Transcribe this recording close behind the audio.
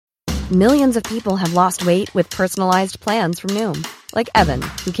Millions of people have lost weight with personalized plans from Noom. Like Evan,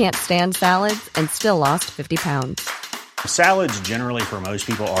 who can't stand salads and still lost 50 pounds. Salads generally for most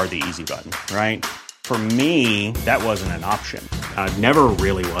people are the easy button, right? For me, that wasn't an option. I never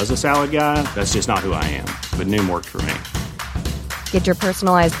really was a salad guy. That's just not who I am. But Noom worked for me. Get your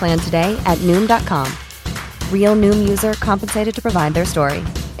personalized plan today at Noom.com. Real Noom user compensated to provide their story.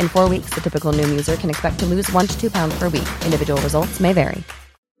 In 4 weeks, the typical Noom user can expect to lose 1 to 2 pounds per week. Individual results may vary.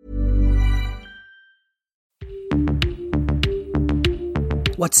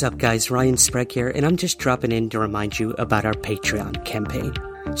 What's up, guys? Ryan Sprague here, and I'm just dropping in to remind you about our Patreon campaign.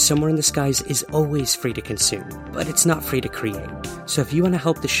 Somewhere in the Skies is always free to consume, but it's not free to create. So if you want to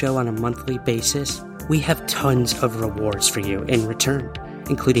help the show on a monthly basis, we have tons of rewards for you in return,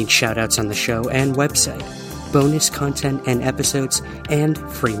 including shoutouts on the show and website, bonus content and episodes, and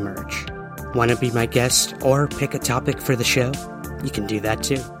free merch. Want to be my guest or pick a topic for the show? You can do that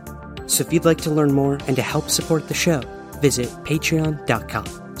too. So if you'd like to learn more and to help support the show, visit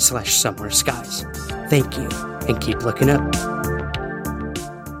patreon.com/somewhereskies. Thank you, and keep looking up.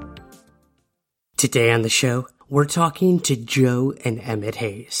 Today on the show, we're talking to Joe and Emmett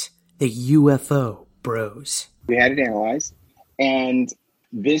Hayes, the UFO Bros. We had it analyzed, and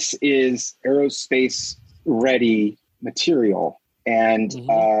this is aerospace-ready material, and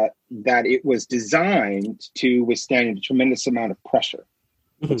that it was designed to withstand a tremendous amount of pressure,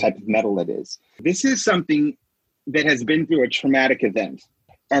 the type of metal it is. This is something that has been through a traumatic event.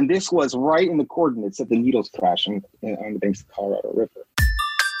 And this was right in the coordinates of the Needles crash on the banks of the Colorado River.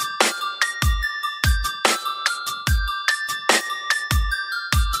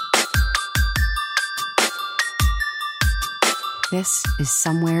 This is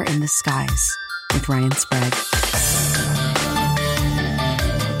Somewhere in the Skies with Ryan Sprague.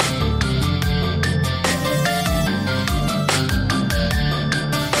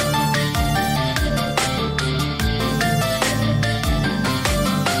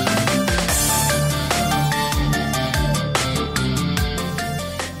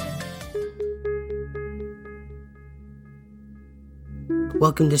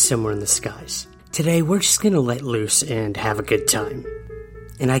 Welcome to Somewhere in the Skies. Today, we're just going to let loose and have a good time.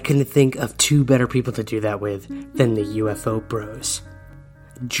 And I couldn't think of two better people to do that with than the UFO Bros.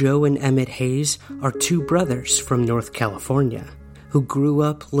 Joe and Emmett Hayes are two brothers from North California who grew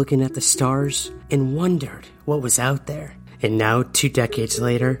up looking at the stars and wondered what was out there. And now, 2 decades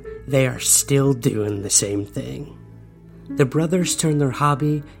later, they are still doing the same thing. The brothers turned their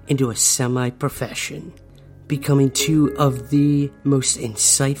hobby into a semi-profession, becoming two of the most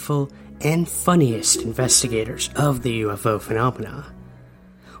insightful and funniest investigators of the UFO phenomena.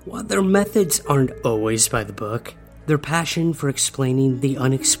 While their methods aren't always by the book, their passion for explaining the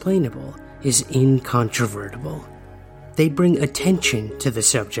unexplainable is incontrovertible. They bring attention to the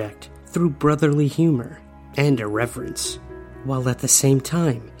subject through brotherly humor and irreverence, while at the same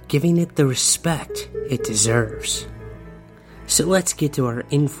time giving it the respect it deserves. So let's get to our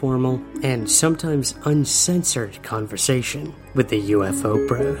informal and sometimes uncensored conversation with the UFO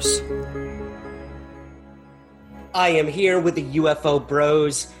Bros. I am here with the UFO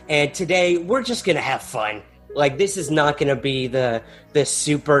Bros, and today we're just going to have fun. Like, this is not going to be the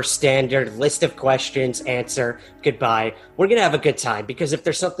super standard list of questions, answer, goodbye. We're going to have a good time, because if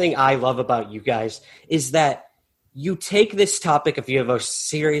there's something I love about you guys is that you take this topic of UFO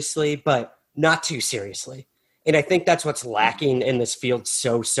seriously, but not too seriously. And I think that's what's lacking in this field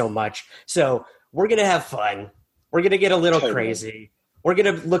so much. So we're going to have fun. We're going to get a little crazy. We're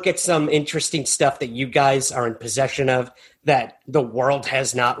going to look at some interesting stuff that you guys are in possession of that the world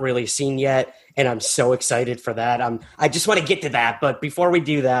has not really seen yet. And I'm so excited for that. I just want to get to that. But before we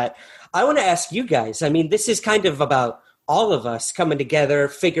do that, I want to ask you guys, I mean, this is kind of about all of us coming together,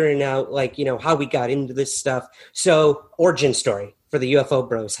 figuring out, like, you know, how we got into this stuff. So, origin story for the UFO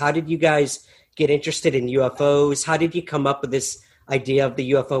Bros. How did you guys get interested in UFOs? How did you come up with this idea of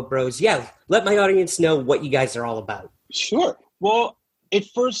the UFO Bros? Yeah, let my audience know what you guys are all about. Sure. Well, it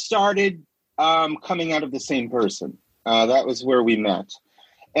first started coming out of the same person. That was where we met.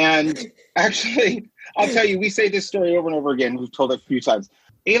 And actually, I'll tell you, we say this story over and over again. We've told it a few times.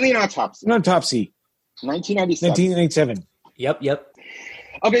 Alien autopsy. 1997. Yep.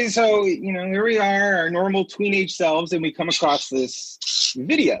 Okay, so, you know, here we are, our normal teenage selves, and we come across this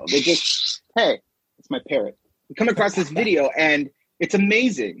video. They just, hey, it's my parrot. We come across this video, and it's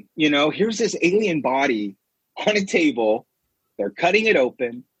amazing. You know, here's this alien body on a table. They're cutting it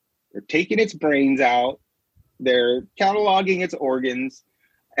open. They're taking its brains out. They're cataloging its organs.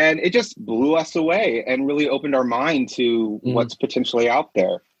 And it just blew us away and really opened our mind to what's potentially out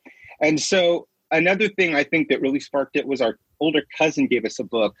there. And so another thing I think that really sparked it was our older cousin gave us a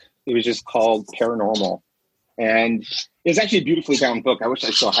book. It was just called Paranormal. And it was actually a beautifully bound book. I wish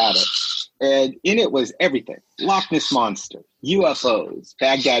I still had it. And in it was everything. Loch Ness Monster, UFOs,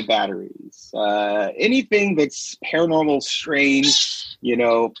 Baghdad batteries, anything that's paranormal, strange,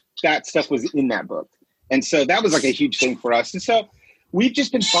 that stuff was in that book. And so that was like a huge thing for us. And so we've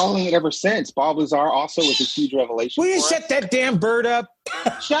just been following it ever since. Bob Lazar also was a huge revelation. Will you shut that damn bird up?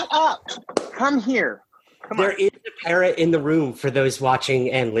 Shut up. Come here. There is a parrot in the room for those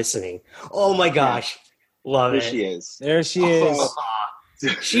watching and listening. Oh my gosh. Love it. There she is. There she is.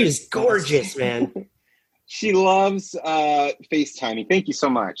 She is gorgeous, man. She loves FaceTiming. Thank you so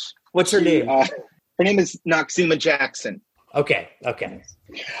much. What's her name? Her name is Noxima Jackson. Okay.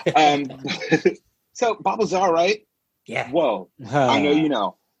 So Bob Lazar, right? Yeah. Whoa. I know you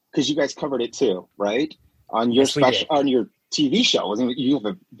know, because you guys covered it too, right? On your on your TV show. Wasn't it? You have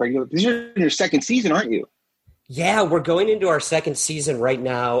a regular. This is your second season, aren't you? Yeah, we're going into our second season right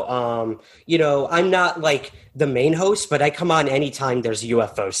now. I'm not like the main host, but I come on anytime there's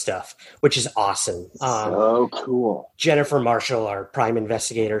UFO stuff, which is awesome. So cool. Jennifer Marshall, our prime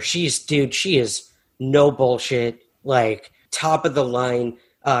investigator, she is no bullshit, like top of the line,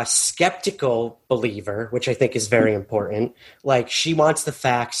 skeptical believer, which I think is very important. Like she wants the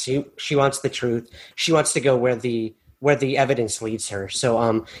facts, she wants the truth, she wants to go where the evidence leads her.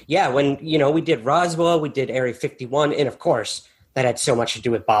 So, when, we did Roswell, we did Area 51, and of course, that had so much to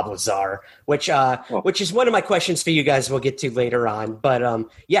do with Bob Lazar, which is one of my questions for you guys we'll get to later on. But,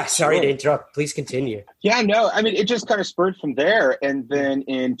 sorry to interrupt. Please continue. Yeah, no, I mean, it just kind of spurred from there. And then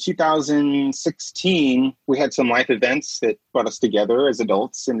in 2016, we had some life events that brought us together as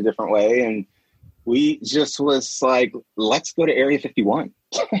adults in a different way. And we just was like, let's go to Area 51.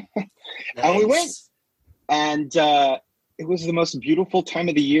 Nice. And we went. And it was the most beautiful time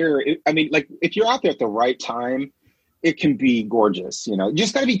of the year. If you're out there at the right time, it can be gorgeous. You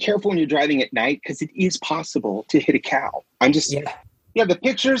just got to be careful when you're driving at night because it is possible to hit a cow. The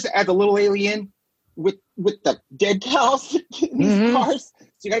pictures at the little alien with the dead cows in these cars. So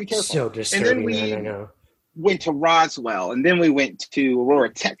you got to be careful. So disturbing. And then I know. Went to Roswell, and then we went to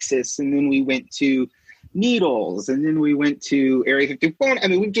Aurora, Texas, and then we went to Needles, and then we went to Area 51. I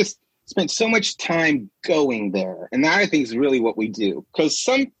mean, we've just spent so much time going there. And that, I think, is really what we do. Because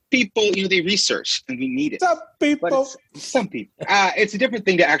some people, they research, and we need it. Some people. It's a different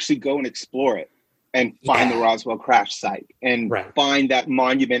thing to actually go and explore it and find the Roswell crash site and find that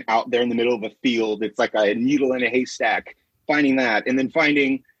monument out there in the middle of a field. It's like a needle in a haystack. Finding that, and then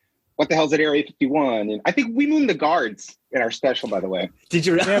finding what the hell's at Area 51. And I think we mooned the guards in our special, by the way. Did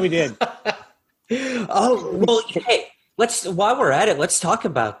you? Yeah, we did. Oh, well, hey. While we're at it, let's talk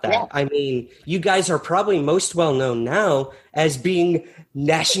about that. Yeah. I mean, you guys are probably most well known now as being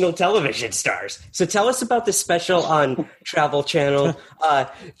national television stars. So tell us about the special on Travel Channel.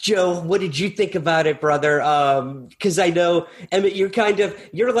 Joe, what did you think about it, brother? Because I know, Emmett,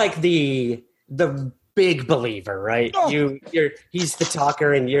 you're like the big believer, right? Oh. He's the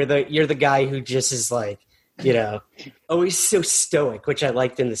talker, and you're the guy who just is like, always so stoic, which I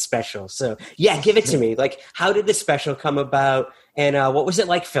liked in the special. So yeah, give it to me. Like, how did the special come about, and what was it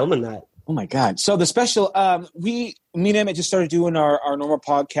like filming that? Oh my God. So the special, me and Emmett just started doing our normal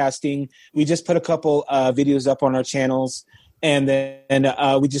podcasting. We just put a couple videos up on our channels, and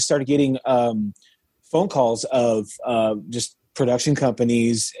then we just started getting phone calls of just production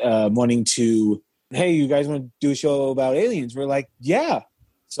companies wanting to, hey, you guys want to do a show about aliens? We're like, yeah.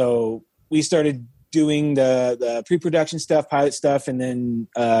 So we started doing the pre-production stuff, pilot stuff, and then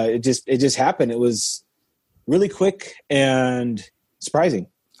it just happened. It was really quick and surprising.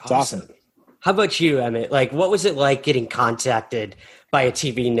 It's awesome. How about you, Emmett? Like, what was it like getting contacted by a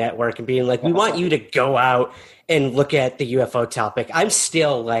TV network and being like, we want you to go out and look at the UFO topic? I'm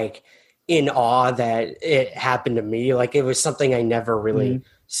still like in awe that it happened to me. Like, it was something I never really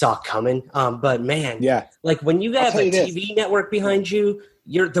saw coming. But man, like when you have a TV network behind you,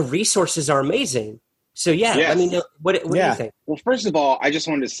 the resources are amazing. So let me know, what do you think? Well, first of all, I just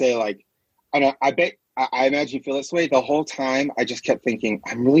wanted to say, like, I imagine you feel this way the whole time. I just kept thinking,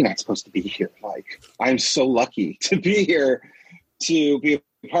 I'm really not supposed to be here. Like, I'm so lucky to be here, to be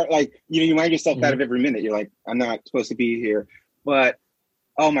a part. Like, you remind yourself that of every minute. You're like, I'm not supposed to be here. But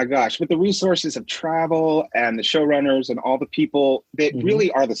oh my gosh, with the resources of travel and the showrunners and all the people that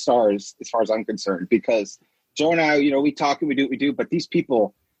really are the stars, as far as I'm concerned, because Joe and I, we talk and we do what we do, but these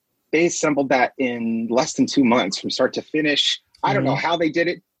people, they assembled that in less than 2 months from start to finish. I don't know how they did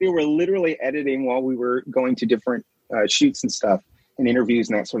it. They were literally editing while we were going to different shoots and stuff and interviews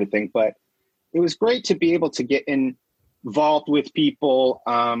and that sort of thing. But it was great to be able to get involved with people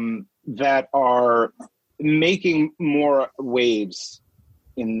that are making more waves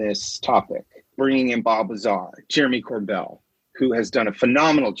in this topic, bringing in Bob Lazar, Jeremy Corbell, who has done a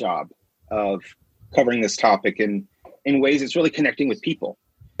phenomenal job of covering this topic in ways that's really connecting with people.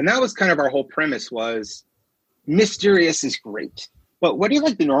 And that was kind of our whole premise was mysterious is great, but what do you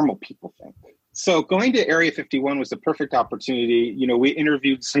like the normal people think? So going to Area 51 was the perfect opportunity. You know, we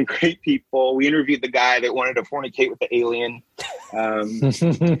interviewed some great people. We interviewed the guy that wanted to fornicate with the alien.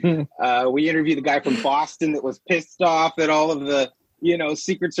 We interviewed the guy from Boston that was pissed off that all of the, you know,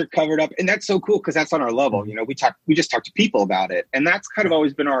 secrets are covered up. And that's so cool because that's on our level. You know, we just talk to people about it. And that's kind of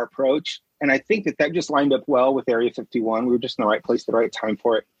always been our approach. And I think that just lined up well with Area 51. We were just in the right place at the right time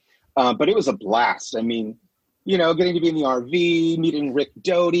for it. But it was a blast. I mean, you know, getting to be in the RV, meeting Rick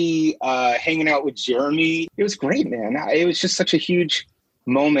Doty, hanging out with Jeremy. It was great, man. It was just such a huge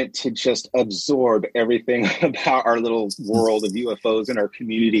moment to just absorb everything about our little world of UFOs in our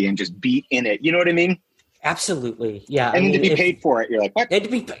community and just be in it. You know what I mean? Absolutely. Yeah. And then to be paid for it. You're like, what? And to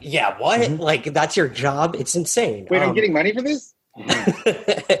be, yeah, what? Mm-hmm. Like, that's your job? It's insane. Wait, I'm getting money for this?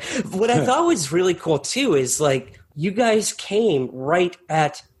 What I thought was really cool, too, is like, you guys came right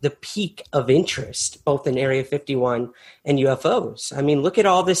at the peak of interest, both in Area 51 and UFOs. I mean, look at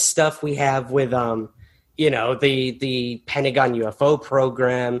all this stuff we have with, you know, the Pentagon UFO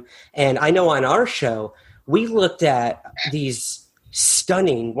program. And I know on our show, we looked at these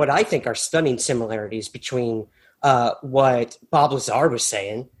stunning, what I think are stunning similarities between what Bob Lazar was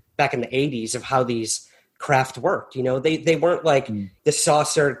saying back in the 80s of how these craft worked. You know, they weren't like the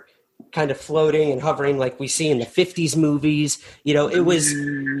saucer kind of floating and hovering like we see in the 50s movies. You know, it was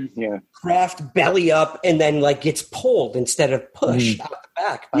craft belly up and then like gets pulled instead of pushed out the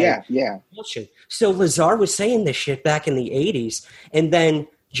back by propulsion. So Lazar was saying this shit back in the 80s. And then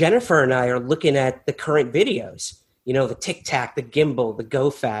Jennifer and I are looking at the current videos, you know, the Tic Tac, the gimbal, the Go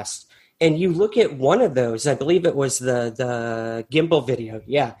Fast. And you look at one of those, I believe it was the gimbal video.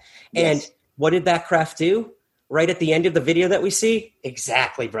 Yeah. And what did that craft do? Right at the end of the video that we see?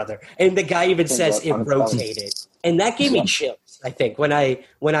 Exactly, brother. And the guy even says it rotated. And that gave me chills, I think, when I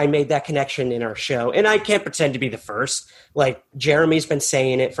made that connection in our show. And I can't pretend to be the first. Like, Jeremy's been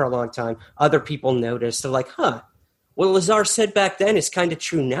saying it for a long time. Other people noticed. They're like, huh, what Lazar said back then is kind of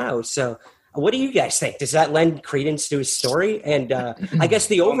true now. So what do you guys think? Does that lend credence to his story? And I guess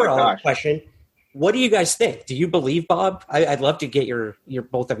the overall question, what do you guys think? Do you believe Bob? I'd love to get your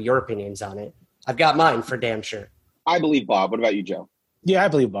both of your opinions on it. I've got mine for damn sure. I believe Bob. What about you, Joe? Yeah, I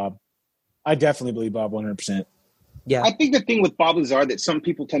believe Bob. I definitely believe Bob 100%. Yeah. I think the thing with Bob Lazar that some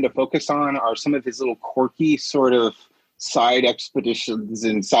people tend to focus on are some of his little quirky sort of side expeditions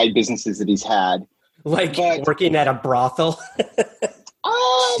and side businesses that he's had. Like working at a brothel.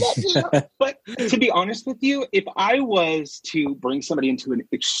 But to be honest with you, if I was to bring somebody into an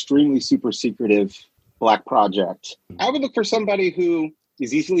extremely super secretive black project, I would look for somebody who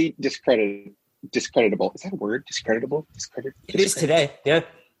is easily discreditable. Is that a word? Discreditable? It is today. Yeah.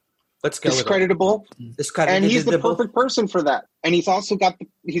 Let's go. Discreditable. And he's the perfect person for that. And he's also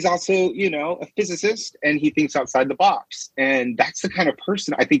you know, a physicist and he thinks outside the box. And that's the kind of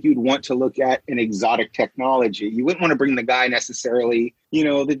person I think you'd want to look at in exotic technology. You wouldn't want to bring the guy necessarily, you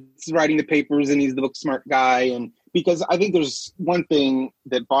know, that's writing the papers and he's the book smart guy. And because I think there's one thing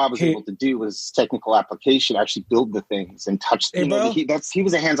that Bob was able to do was technical application, actually build the things and touch. He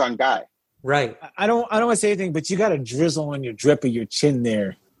was a hands-on guy. Right. I don't want to say anything, but you got a drizzle on your drip of your chin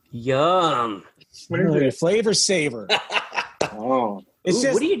there. Yum. What is it? Flavor saver. Oh. It's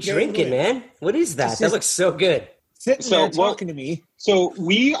just, what are you drinking, man? What is that? That looks so good. Sitting there talking to me. So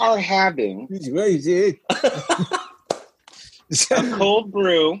we are having a cold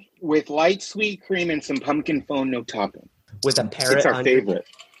brew with light sweet cream and some pumpkin foam, no topping. With a parrot. It's our favorite.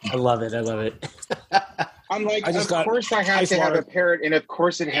 I love it. I'm like, of course I have to have a parrot, and of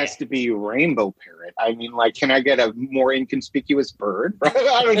course it has to be rainbow parrot. I mean, like, can I get a more inconspicuous bird?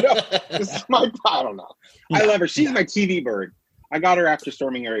 I don't know. I don't know. I love her. She's my TV bird. I got her after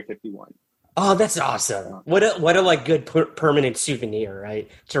storming Area 51. Oh, that's awesome. What a like good permanent souvenir,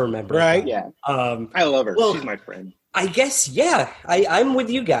 right? To remember. Right. Yeah. I love her. She's my friend. I guess, yeah. I'm with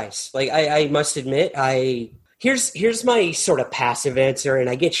you guys. Like, I must admit, Here's my sort of passive answer, and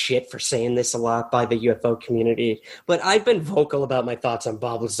I get shit for saying this a lot by the UFO community, but I've been vocal about my thoughts on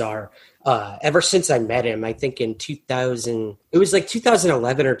Bob Lazar ever since I met him. I think in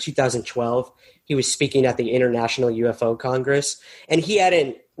 2011 or 2012, he was speaking at the International UFO Congress, and he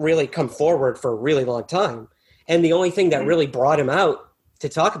hadn't really come forward for a really long time. And the only thing that really brought him out to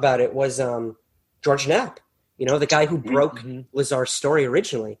talk about it was George Knapp, you know, the guy who broke Lazar's story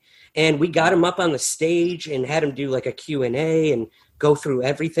originally. And we got him up on the stage and had him do like a Q&A and go through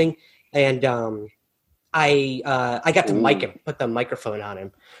everything. And I got to mic him, put the microphone on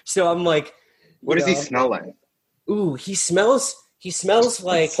him. So I'm like, what does he smell like? Ooh, he smells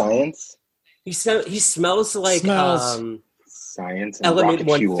like science. He smells like science and Element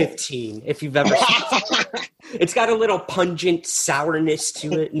rocket fuel. 115. If you've ever seen it. It's got a little pungent sourness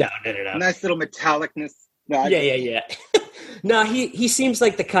to it. No. Nice little metallicness. No, Yeah. No, he seems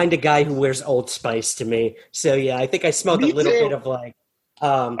like the kind of guy who wears Old Spice to me. So yeah, I think I smelled a little bit of like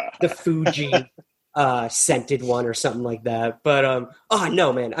the Fuji scented one or something like that. But oh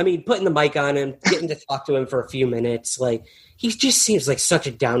no, man. I mean, putting the mic on him, getting to talk to him for a few minutes, like he just seems like such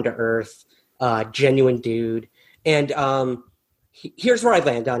a down to earth, genuine dude. And here's where I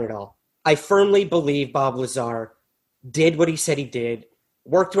land on it all. I firmly believe Bob Lazar did what he said he did,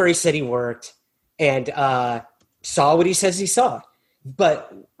 worked where he said he worked, and saw what he says he saw.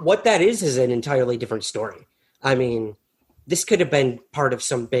 But what that is an entirely different story. I mean, this could have been part of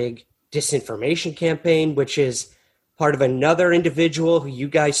some big disinformation campaign, which is part of another individual who you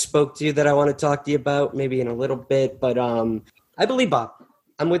guys spoke to that I want to talk to you about maybe in a little bit. But I believe Bob.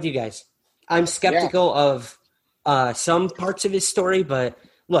 I'm with you guys. I'm skeptical of some parts of his story, but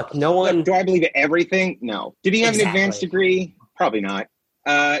look, no one... Look, do I believe everything? No. Did he have an advanced degree? Probably not.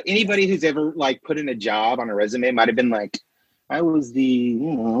 Anybody who's ever like put in a job on a resume might have been like, I was the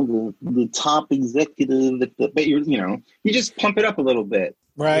top executive, but you just pump it up a little bit.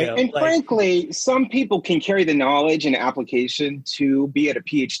 Right. And frankly, some people can carry the knowledge and application to be at a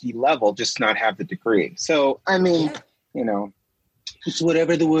PhD level, just not have the degree. So, I mean, it's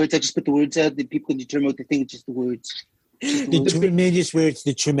whatever the words, I just put the words out, the people can determine what they think, it's just the words. The tremendous words,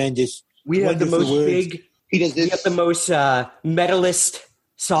 the tremendous. We have the most words. we have the most medalist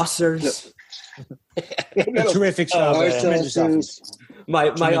saucers. Terrific saucers. My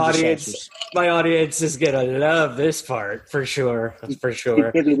audience is gonna love this part for sure.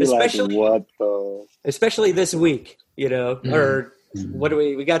 Especially this week, or what do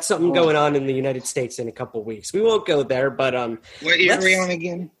we got something going on in the United States in a couple of weeks. We won't go there, but what year are we on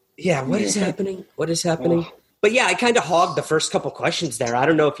again? Yeah, what is happening? But yeah, I kind of hogged the first couple questions there. I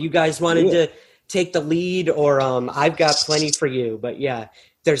don't know if you guys wanted to take the lead or I've got plenty for you. But yeah,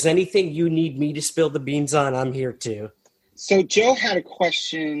 if there's anything you need me to spill the beans on, I'm here too. So Joe had a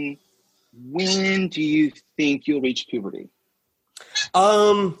question. When do you think you'll reach puberty?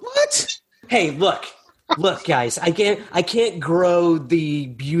 What? Hey, look, guys, I can't grow the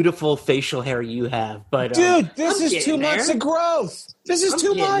beautiful facial hair you have, but dude, this is 2 months of growth. This is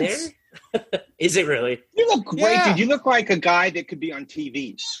 2 months. Is it really? You look great, dude. You look like a guy that could be on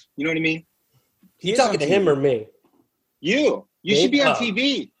TV. You know what I mean? You talking to him or me? You should be on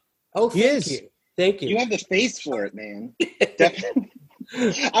TV. Oh, thank you. You have the face for it, man. Definitely.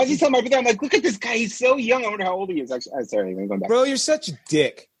 I was just telling my brother, I'm like, look at this guy. He's so young. I wonder how old he is. Actually, sorry, I'm going back. Bro, you're such a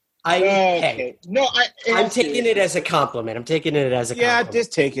dick. I'm taking it as a compliment. Yeah,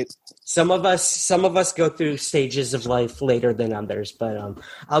 just take it. Some of us go through stages of life later than others, but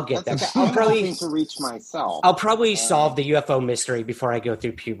I'll get there. Okay. I'm probably to reach myself. I'll probably solve the UFO mystery before I go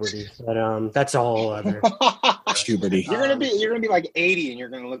through puberty, but that's a whole other puberty. You're gonna be like 80, and you're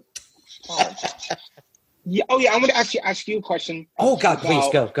gonna look. Yeah. Oh yeah. I'm gonna ask you a question. Oh God, please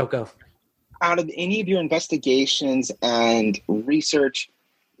go. Out of any of your investigations and research,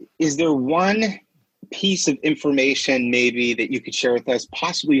 is there one piece of information maybe that you could share with us,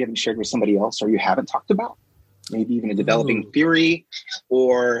 possibly you haven't shared with somebody else or you haven't talked about? Maybe even a developing theory,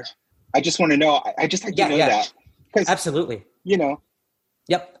 or I just want to know. I just like to know that. Absolutely.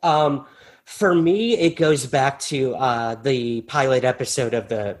 Yep. For me, it goes back to the pilot episode of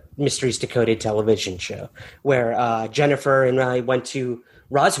the Mysteries Decoded television show where Jennifer and I went to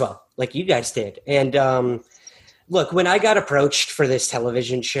Roswell like you guys did. And look, when I got approached for this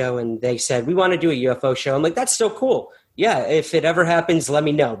television show and they said, we want to do a UFO show, I'm like, that's so cool. Yeah, if it ever happens, let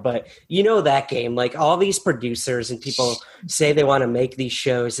me know. But that game, like all these producers and people say they want to make these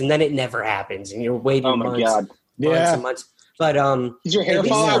shows and then it never happens and you're waiting months and months. But did your hair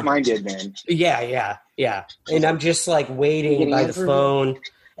fall out? Mine did, man. Yeah. And I'm just like waiting by the phone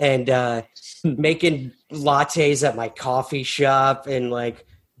and making lattes at my coffee shop and like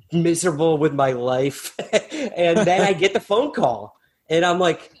miserable with my life. And then I get the phone call and I'm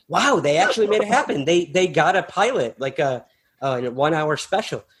like, wow, they actually made it happen. They got a pilot, like a 1 hour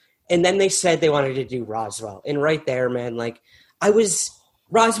special. And then they said they wanted to do Roswell. And right there, man, like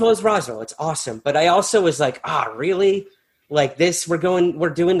Roswell is Roswell. It's awesome. But I also was like, really? Like this, we're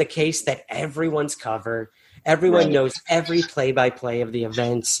doing the case that everyone's covered. Everyone knows every play-by-play of the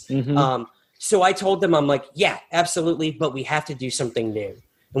events. Mm-hmm. So I told them, I'm like, yeah, absolutely. But we have to do something new.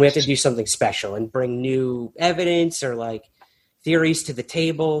 And we have to do something special and bring new evidence or like theories to the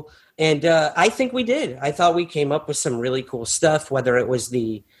table. And I think we did. I thought we came up with some really cool stuff, whether it was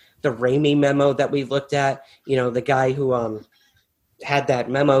the Ramey memo that we looked at, the guy who had that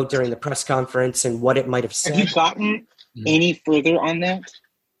memo during the press conference and what it might have said. Have you gotten any further on that?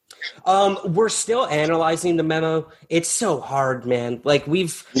 We're still analyzing the memo. It's so hard, man. Like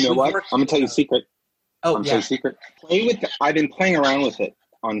we've what? I'm gonna tell you a secret. Oh, I'm tell you a secret. Play with I've been playing around with it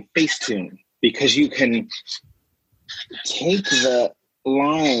on Facetune because you can take the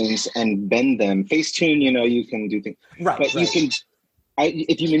lines and bend them. Facetune, you can do things, right? But you can.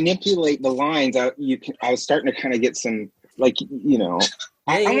 If you manipulate the lines out, you can. I was starting to kind of get some, what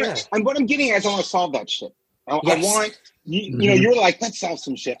I'm getting at is I want to solve that shit. I want you're like, let's solve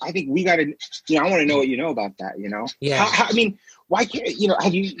some shit. I think we got to. I want to know what you know about that. Yeah. I mean, why can't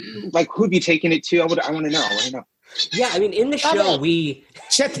have you who have you taken it to? I want to know. Yeah, I mean, in the show we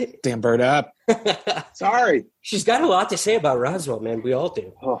shut the damn bird up. Sorry, she's got a lot to say about Roswell, man. We all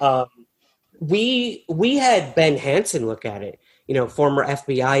do. Oh. We had Ben Hansen look at it. Former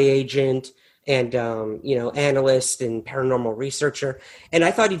FBI agent and, analyst and paranormal researcher. And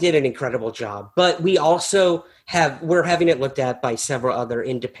I thought he did an incredible job. But we also we're having it looked at by several other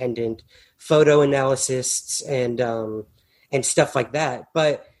independent photo analysts and stuff like that.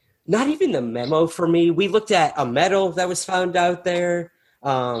 But not even the memo for me. We looked at a metal that was found out there.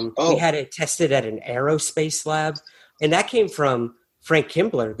 We had it tested at an aerospace lab. And that came from Frank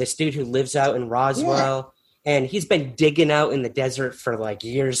Kimbler, this dude who lives out in Roswell. Yeah. And he's been digging out in the desert for like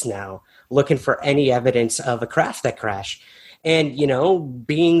years now, looking for any evidence of a craft that crashed. And,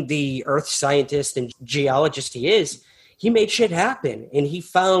 being the earth scientist and geologist he is, he made shit happen. And he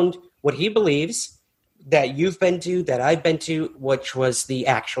found what he believes that you've been to, that I've been to, which was the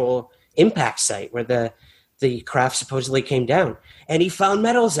actual impact site where the craft supposedly came down. And he found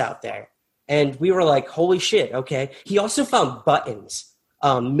metals out there. And we were like, holy shit, okay. He also found buttons,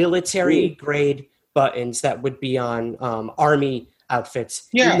 military-grade buttons that would be on Army outfits.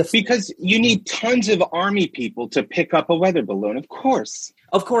 Yeah, because you need tons of Army people to pick up a weather balloon, of course.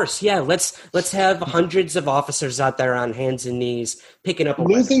 Of course, yeah. Let's have hundreds of officers out there on hands and knees picking up a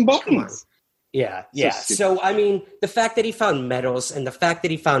losing buttons. Yeah. So, I mean, the fact that he found metals and the fact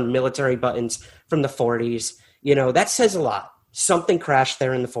that he found military buttons from the 40s, that says a lot. Something crashed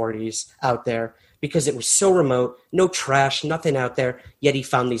there in the 40s out there because it was so remote, no trash, nothing out there, yet he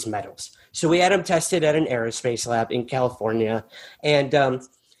found these metals. So we had him tested at an aerospace lab in California. And,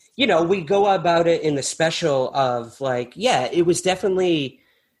 we go about it in the special of it was definitely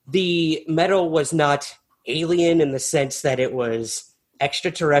the metal was not alien in the sense that it was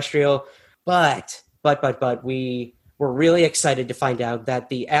extraterrestrial, but we were really excited to find out that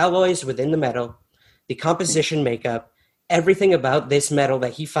the alloys within the metal, the composition makeup, everything about this metal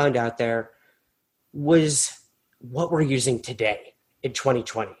that he found out there was what we're using today in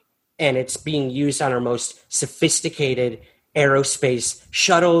 2020. And it's being used on our most sophisticated aerospace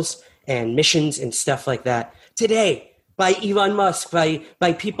shuttles and missions and stuff like that today by Elon Musk,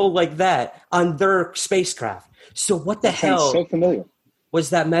 by people like that on their spacecraft. So what the hell so familiar.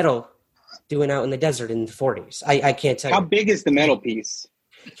 Was that metal doing out in the desert in the 40s? I can't tell you. How big is the metal piece?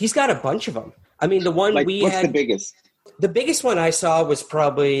 He's got a bunch of them. I mean, the one we what's had... the biggest? The biggest one I saw was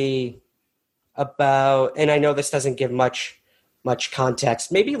probably about, and I know this doesn't give much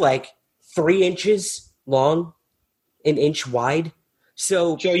context, maybe like 3 inches long, 1 inch wide.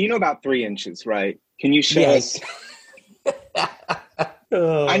 So, Joe, you know about 3 inches, right? Can you show us?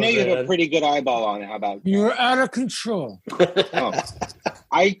 I know you have a pretty good eyeball on it. How about you're out of control?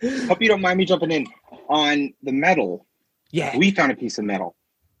 I hope you don't mind me jumping in on the metal. Yeah, we found a piece of metal.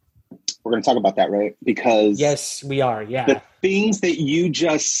 We're going to talk about that, right? Because yes, we are. Yeah, the things that you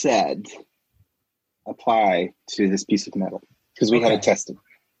just said apply to this piece of metal because we had it tested.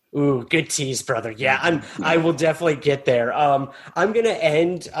 Ooh, good tease, brother. Yeah, I will definitely get there. I'm going to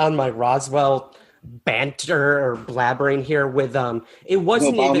end on my Roswell banter or blabbering here with it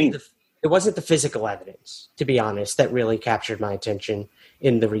wasn't it wasn't the physical evidence, to be honest, that really captured my attention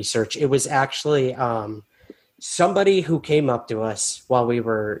in the research. It was actually somebody who came up to us while we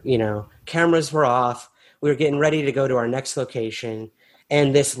were, cameras were off. We were getting ready to go to our next location.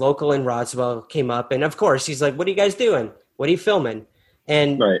 And this local in Roswell came up. And of course, he's like, what are you guys doing? What are you filming?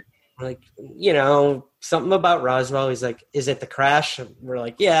 And right. Like, something about Roswell. He's like, is it the crash? We're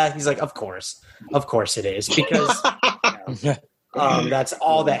like, yeah. He's like, of course it is. Because that's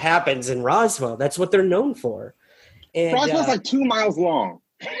all that happens in Roswell. That's what they're known for. And, Roswell's like 2 miles long.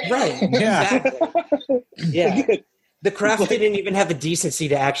 Right. Exactly. Yeah. The craft didn't even have the decency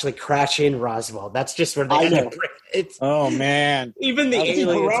to actually crash in Roswell. That's just where they had to. Oh man! Even the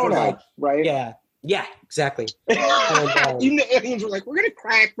aliens were like, right? Yeah. Yeah, exactly. Even the aliens were like, we're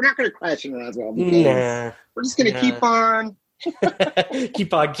not gonna crash in Roswell. Nah. We're just gonna keep on.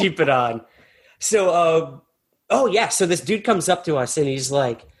 keep it on. So, so this dude comes up to us and he's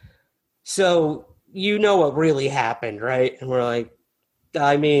like, so you know what really happened, right? And we're like,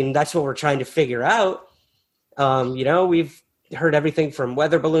 I mean, that's what we're trying to figure out. We've heard everything from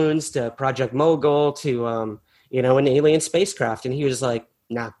weather balloons to Project Mogul to, an alien spacecraft. And he was like,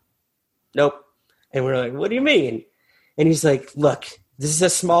 nah, nope. And we're like, what do you mean? And he's like, look, this is a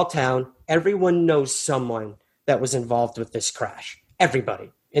small town. Everyone knows someone that was involved with this crash.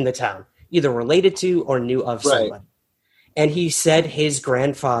 Everybody in the town, either related to or knew of somebody. And he said his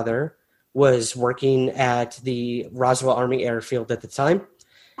grandfather was working at the Roswell Army Airfield at the time.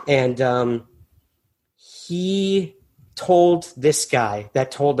 And he told this guy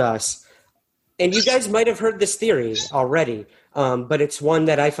that told us, and you guys might have heard this theory already, but it's one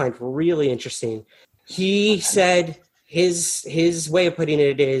that I find really interesting. He said his way of putting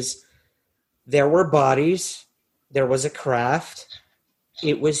it is, there were bodies, there was a craft,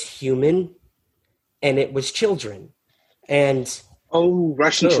 it was human, and it was children. And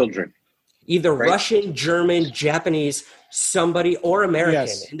Russian children. Either right? Russian, German, Japanese, somebody, or American.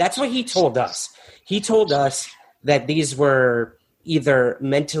 Yes. And that's what he told us. He told us that these were either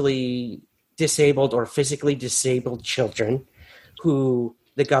mentally disabled or physically disabled children who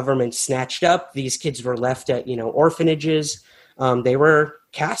the government snatched up. These kids were left at, orphanages. They were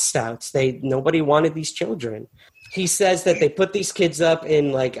cast outs. Nobody wanted these children. He says that they put these kids up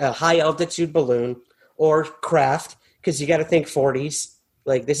in like a high altitude balloon or craft, because you got to think 40s.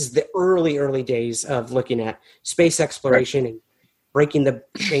 Like, this is the early days of looking at space exploration and breaking the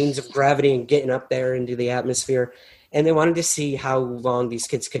chains of gravity and getting up there into the atmosphere. And they wanted to see how long these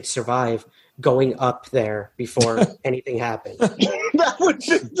kids could survive going up there before anything happened. I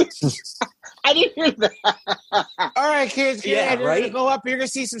didn't hear that. All right, kids, you're going to go up. You're going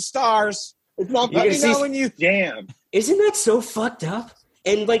to see some stars. It's not when you jam. Isn't that so fucked up?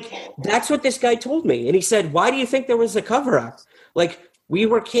 And, like, that's what this guy told me. And he said, why do you think there was a cover-up? Like, we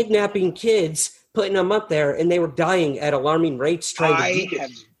were kidnapping kids, putting them up there, and they were dying at alarming rates trying to do it. I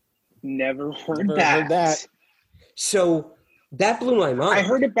have never heard that. So that blew my mind. I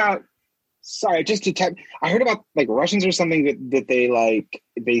heard about, I heard about, like, Russians or something that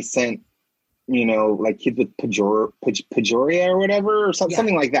they sent, like kids with Pajoria or whatever, or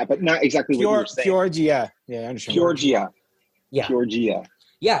something like that, but not exactly what you were saying. Georgia. Yeah, I understand. Georgia.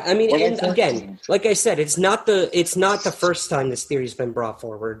 Yeah, I mean, and again, like I said, it's not the first time this theory's been brought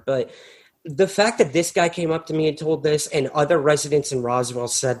forward, but the fact that this guy came up to me and told this, and other residents in Roswell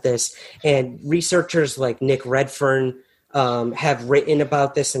said this, and researchers like Nick Redfern have written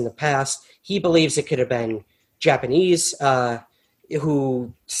about this in the past. He believes it could have been Japanese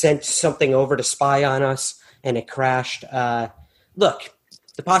who sent something over to spy on us, and it crashed. Look,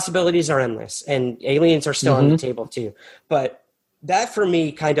 the possibilities are endless, and aliens are still on the table too, but that, for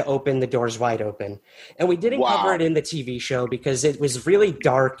me, kind of opened the doors wide open. And we didn't cover it in the TV show because it was really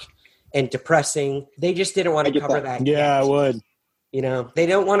dark and depressing. They just didn't want to cover that yet. I would. They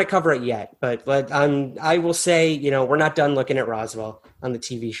don't want to cover it yet. But I will say, we're not done looking at Roswell on the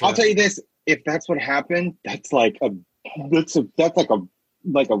TV show. I'll tell you this. If that's what happened, that's like a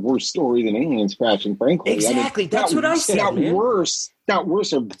worse story than aliens crashing, frankly. Exactly. That's what I said. Not worse,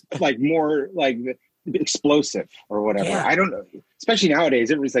 or like more like explosive or whatever. Yeah. I don't know. Especially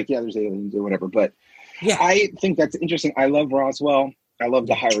nowadays, everybody's like, there's aliens or whatever. But I think that's interesting. I love Roswell. I love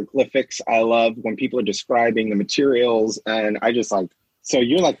the hieroglyphics. I love when people are describing the materials, and I just like. So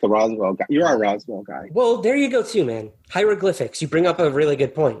you're like the Roswell guy. You're our Roswell guy. Well, there you go too, man. Hieroglyphics. You bring up a really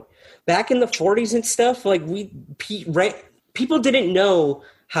good point. Back in the 40s and stuff, like people didn't know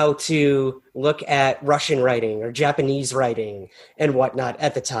how to look at Russian writing or Japanese writing and whatnot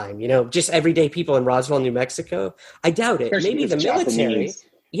at the time. Just everyday people in Roswell, New Mexico. I doubt it. Especially maybe the military. Japanese.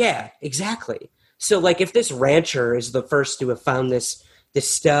 Yeah, exactly. So, like, if this rancher is the first to have found this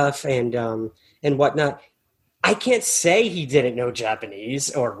stuff and whatnot, I can't say he didn't know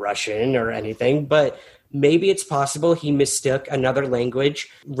Japanese or Russian or anything, but maybe it's possible he mistook another language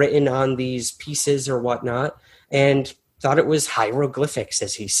written on these pieces or whatnot and thought it was hieroglyphics,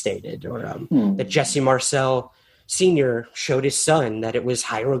 as he stated, or that Jesse Marcel Sr. showed his son that it was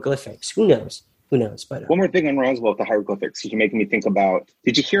hieroglyphics. Who knows? But one more thing on Roswell with the hieroglyphics, you're making me think about,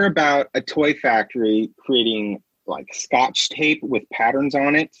 did you hear about a toy factory creating like Scotch tape with patterns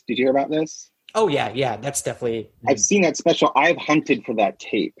on it? Did you hear about this? Oh, yeah, that's definitely... I've seen that special. I've hunted for that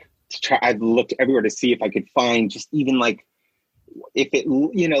tape. I've looked everywhere to see if I could find just even like, if it,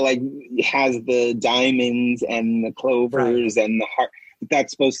 like has the diamonds and the clovers and the heart,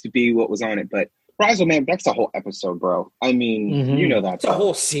 that's supposed to be what was on it. But Frazzle Man, that's a whole episode, bro. I mean, you know that. It's a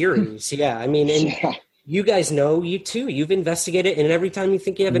whole series. Yeah. I mean, and you guys know, you too. You've investigated, and every time you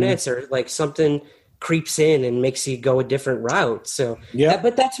think you have an answer, like something creeps in and makes you go a different route. So,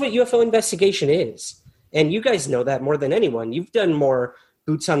 but that's what UFO investigation is. And you guys know that more than anyone. You've done more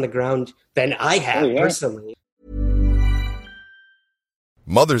boots on the ground than I have personally.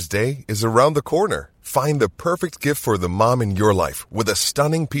 Mother's Day is around the corner. Find the perfect gift for the mom in your life with a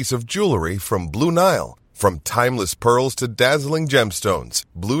stunning piece of jewelry from Blue Nile. From timeless pearls to dazzling gemstones,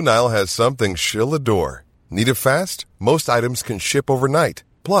 Blue Nile has something she'll adore. Need it fast? Most items can ship overnight.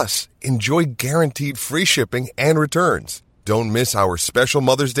 Plus, enjoy guaranteed free shipping and returns. Don't miss our special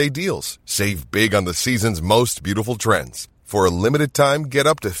Mother's Day deals. Save big on the season's most beautiful trends. For a limited time, get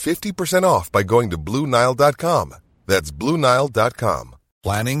up to 50% off by going to BlueNile.com. That's BlueNile.com.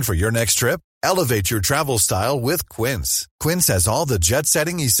 Planning for your next trip? Elevate your travel style with Quince. Quince has all the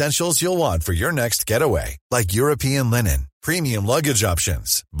jet-setting essentials you'll want for your next getaway, like European linen, premium luggage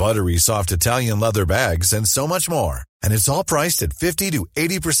options, buttery soft Italian leather bags, and so much more. And it's all priced at 50 to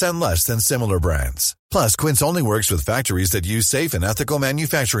 80% less than similar brands. Plus, Quince only works with factories that use safe and ethical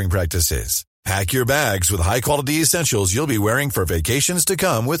manufacturing practices. Pack your bags with high-quality essentials you'll be wearing for vacations to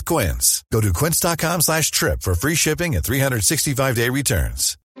come with Quince. Go to quince.com/trip for free shipping and 365-day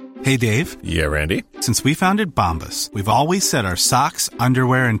returns. Hey, Dave. Yeah, Randy. Since we founded Bombas, we've always said our socks,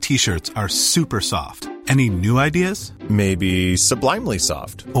 underwear, and T-shirts are super soft. Any new ideas? Maybe sublimely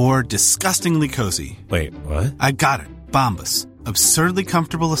soft. Or disgustingly cozy. Wait, what? I got it. Bombas. Absurdly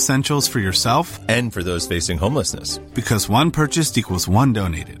comfortable essentials for yourself And for those facing homelessness. Because one purchased equals one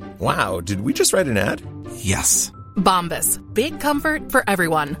donated. Wow, did we just write an ad? Yes. Bombas. Big comfort for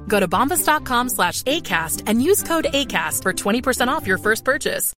everyone. Go to bombas.com/ACAST and use code ACAST for 20% off your first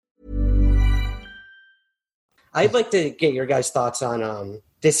purchase. I'd like to get your guys' thoughts on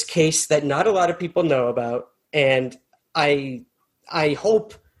this case that not a lot of people know about, and I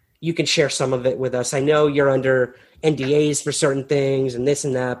hope you can share some of it with us. I know you're under NDAs for certain things and this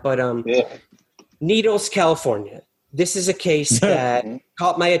and that, but Needles, California. This is a case that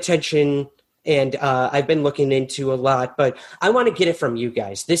caught my attention, and I've been looking into a lot, but I want to get it from you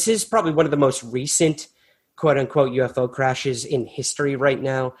guys. This is probably one of the most recent quote-unquote UFO crashes in history right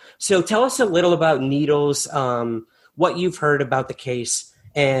now. So tell us a little about Needles, what you've heard about the case,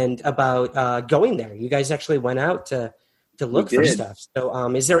 and about going there. You guys actually went out to look for stuff. So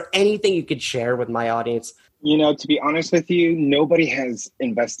is there anything you could share with my audience? You know, to be honest with you, nobody has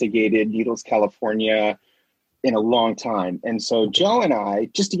investigated Needles, California in a long time. And so Joe and I,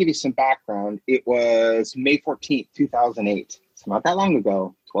 just to give you some background, it was May 14th, 2008. So not that long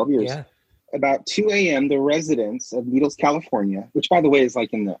ago, 12 years. Yeah. About 2 a.m., the residents of Needles, California, which, by the way, is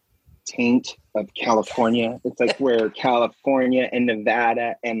like in the taint of California. It's like where California and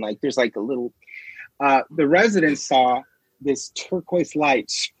Nevada and like there's like a little the residents saw this turquoise light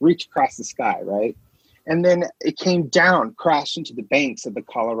screech across the sky, right? And then it came down, crashed into the banks of the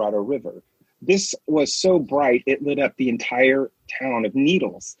Colorado River. This was so bright, it lit up the entire town of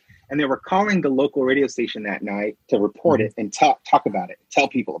Needles. And they were calling the local radio station that night to report it and talk about it, tell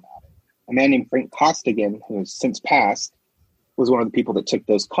people about it. A man named Frank Costigan, who has since passed, was one of the people that took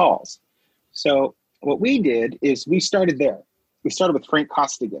those calls. So what we did is we started there. We started with Frank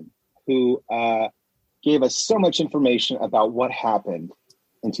Costigan, who gave us so much information about what happened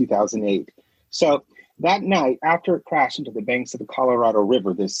in 2008. So that night, after it crashed into the banks of the Colorado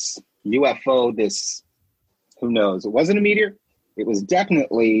River, this UFO, this, who knows, it wasn't a meteor. It was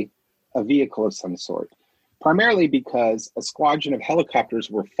definitely a vehicle of some sort, primarily because a squadron of helicopters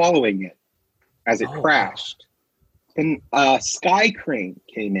were following it as it crashed. Then a Sky Crane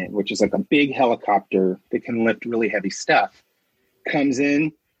came in, which is like a big helicopter that can lift really heavy stuff, comes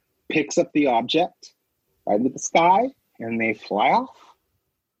in, picks up the object right into the sky, and they fly off.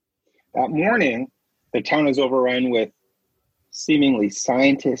 That morning, the town is overrun with seemingly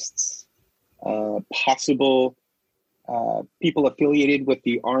scientists, possible people affiliated with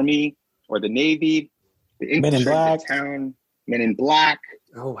the Army or the Navy, the Men in Black. The town, Men in Black.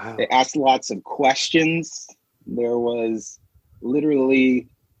 Oh, wow. They asked lots of questions. There was literally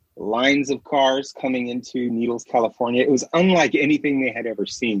lines of cars coming into Needles, California. It was unlike anything they had ever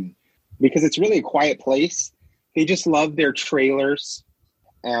seen because it's really a quiet place. They just love their trailers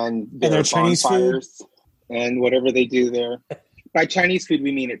and their Chinese food and whatever they do there. By Chinese food,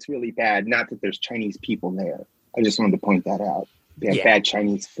 we mean it's really bad, not that there's Chinese people there. I just wanted to point that out. They have bad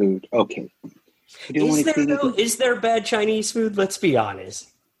Chinese food. Okay. Is there bad Chinese food? Let's be honest.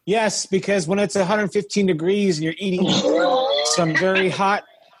 Yes, because when it's 115 degrees and you're eating some very hot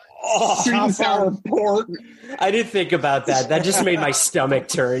sweet and sour pork. I didn't think about that. That just made my stomach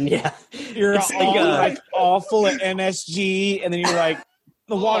turn. Yeah. You're It's all full of MSG, and then you're like,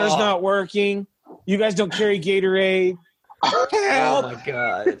 the water's not working. You guys don't carry Gatorade. Help! Oh my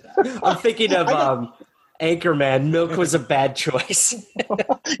God. I'm thinking of Anchorman. Milk was a bad choice.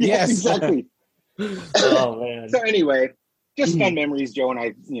 Yes, exactly. Oh man. So anyway, just fun memories. Joe and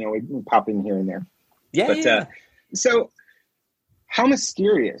I, we pop in here and there. Yeah. So how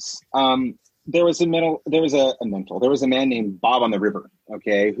mysterious. There was a man named Bob on the river,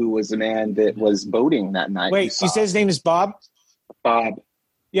 okay, who was a man that was boating that night. Wait, you said his name is Bob? Bob.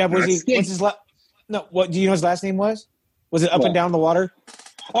 Yeah, what's his what do you know his last name was? Was it up and down the water?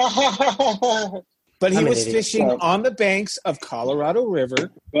 But he was fishing on the banks of Colorado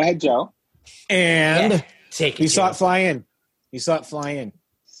River. Go ahead, Joe. And he saw it fly in.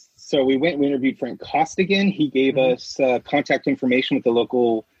 So we interviewed Frank Costigan. He gave us contact information with the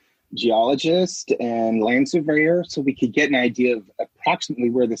local geologist and land surveyor so we could get an idea of approximately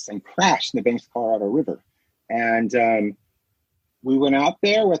where this thing crashed in the banks of Colorado River. And we went out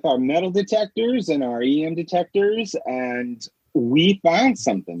there with our metal detectors and our EM detectors, and we found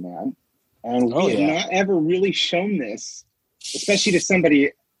something, man. And we have not ever really shown this, especially to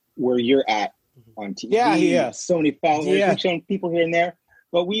somebody where you're at on TV. Yeah. So many followers. We've shown people here and there.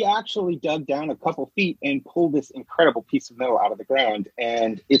 But we actually dug down a couple feet and pulled this incredible piece of metal out of the ground.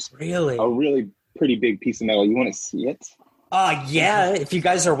 And it's a really pretty big piece of metal. You want to see it? Yeah. If you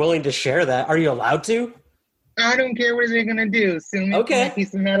guys are willing to share that. Are you allowed to? I don't care what they're going to do. Sue me for a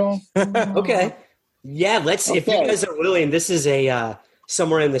piece of metal. Okay. Yeah, let's. If you guys are willing, this is a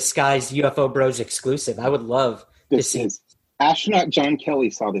Somewhere in the Skies UFO Bros exclusive. I would love to see. Astronaut John Kelly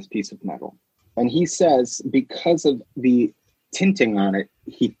saw this piece of metal. And he says because of the tinting on it,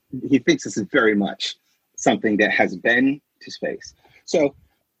 he thinks this is very much something that has been to space. So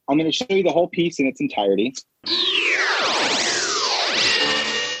I'm going to show you the whole piece in its entirety.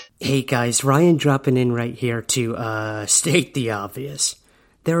 Hey guys, Ryan dropping in right here to state the obvious.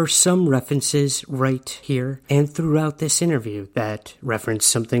 There are some references right here and throughout this interview that reference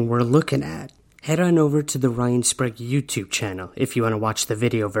something we're looking at. Head on over to the Ryan Sprague YouTube channel if you want to watch the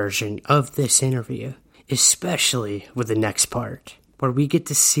video version of this interview, especially with the next part, where we get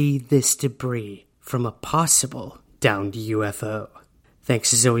to see this debris from a possible downed UFO.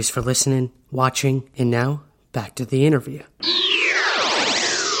 Thanks as always for listening, watching, and now back to the interview.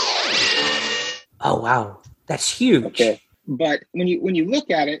 Oh, wow. That's huge. Okay. But when you look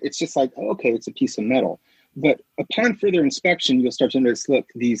at it, it's just like, okay, it's a piece of metal. But upon further inspection, you'll start to notice, look,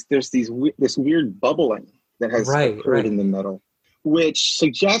 there's this weird bubbling that has occurred in the metal, which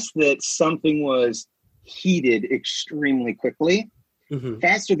suggests that something was heated extremely quickly,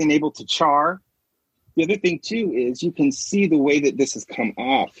 faster than able to char. The other thing, too, is you can see the way that this has come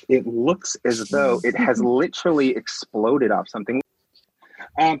off. It looks as though it has literally exploded off something.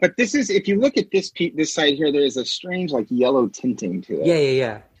 But this is, if you look at this side here, there is a strange, like, yellow tinting to it.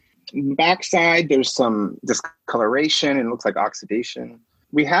 Yeah. Backside, there's some discoloration and it looks like oxidation.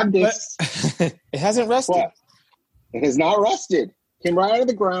 We have this. It hasn't rusted. What? It has not rusted. Came right out of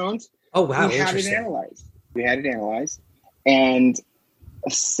the ground. Oh, wow. We had it analyzed. And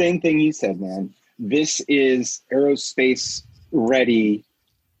same thing you said, man. This is aerospace ready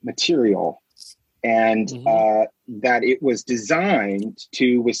material. And that it was designed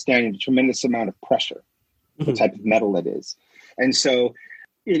to withstand a tremendous amount of pressure, the type of metal it is. And so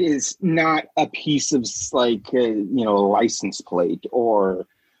it is not a piece of like, a license plate or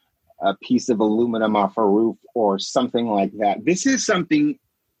a piece of aluminum off a roof or something like that. This is something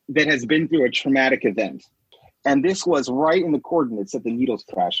that has been through a traumatic event. And this was right in the coordinates of the needles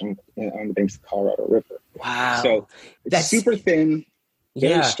crashing on the banks of the Colorado River. Wow. So it's super thin,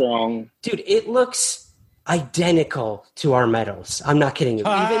 very strong. Dude, it looks identical to our metals. I'm not kidding you.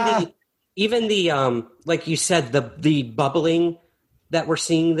 Even the like you said, the bubbling that we're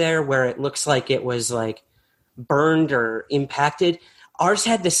seeing there where it looks like it was like burned or impacted. Ours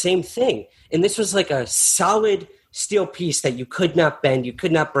had the same thing. And this was like a solid steel piece that you could not bend, you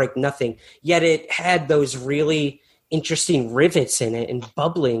could not break, nothing. Yet it had those really interesting rivets in it and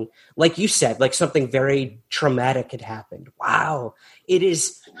bubbling, like you said, like something very traumatic had happened. Wow. It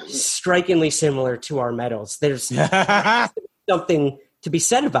is strikingly similar to our metals. There's something to be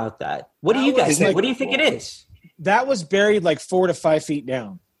said about that. What do you guys think? What do you think it is? That was buried like 4 to 5 feet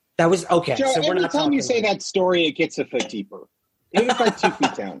down. That was okay. Joe, so we're every not time you say that story, it gets a foot deeper. It was like 2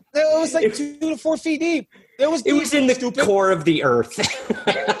 feet down. It was like 2 to 4 feet deep. It was in the core of the earth.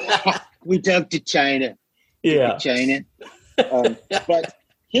 We dug to China. Yeah, China. But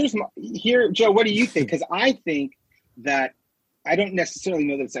here, Joe. What do you think? Because I think that I don't necessarily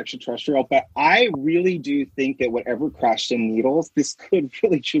know that it's extraterrestrial, but I really do think that whatever crashed in Needles, this could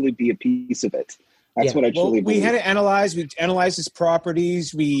really truly be a piece of it. That's what I truly believe. We had it analyzed. We analyzed its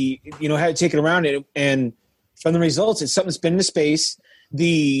properties. We, had to take it around it. And from the results, it's something that's been into space. The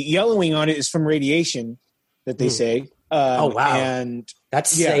yellowing on it is from radiation that they say. Oh, wow. And that's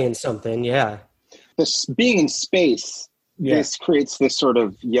saying something. Yeah. This being in space, this creates this sort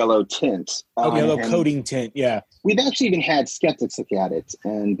of yellow tint. Yellow coating tint. Yeah. We've actually even had skeptics look at it,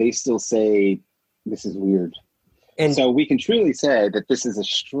 and they still say this is weird. And so we can truly say that this is a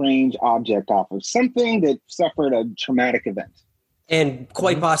strange object off of something that suffered a traumatic event. And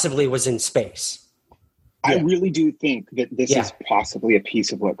quite possibly was in space. I really do think that this is possibly a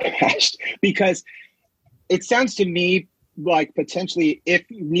piece of what crashed, because it sounds to me like potentially if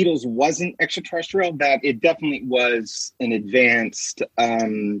Needles wasn't extraterrestrial, that it definitely was an advanced,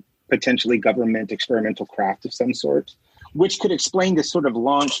 potentially government experimental craft of some sort, which could explain this sort of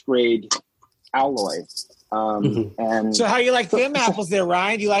launch grade alloy. And so how you like them apples there,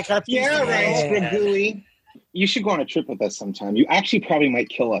 Ryan? Do you like our piece? Yeah, Ryan Spraguli. You should go on a trip with us sometime. You actually probably might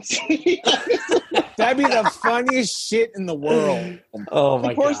kill us. That'd be the funniest shit in the world. Oh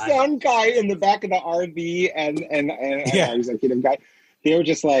my god! The poor sound guy in the back of the RV and executive guy, they were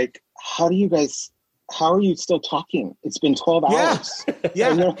just like, "How are you still talking? It's been 12 hours."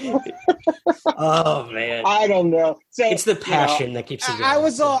 Yeah. Oh man, I don't know. So it's the passion that keeps it going. I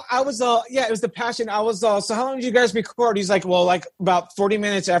was all. Yeah, it was the passion. I was all. So how long did you guys record? He's like, well, like about 40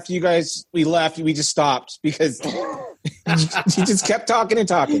 minutes after we left, we just stopped because he just kept talking and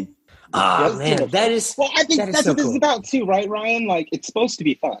talking. Oh man, that is. Well, I think that's what this is about too, right, Ryan? Like, it's supposed to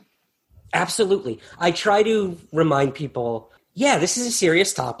be fun. Absolutely. I try to remind people, this is a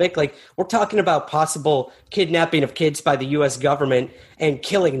serious topic. Like, we're talking about possible kidnapping of kids by the U.S. government and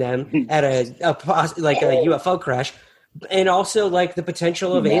killing them at a UFO crash, and also like the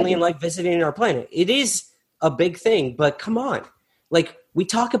potential of alien life visiting our planet. It is a big thing, but come on, like we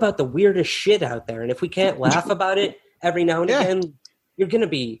talk about the weirdest shit out there, and if we can't laugh about it every now and again, you're gonna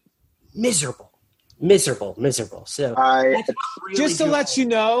be miserable. So just to let you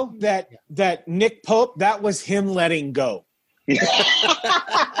know that Nick Pope, that was him letting go.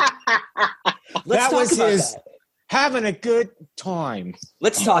 That was his having a good time.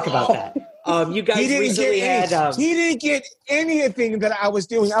 Let's talk about that. You guys recently had. He didn't get anything that I was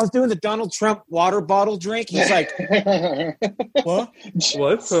doing. I was doing the Donald Trump water bottle drink. He's like, what?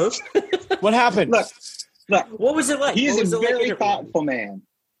 What? Huh? What happened? Look, what was it like? He's a very thoughtful man.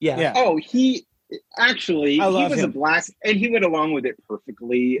 Yeah. Oh, he was a blast, and he went along with it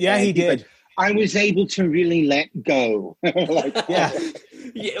perfectly. Yeah, he did. Like, I was able to really let go. And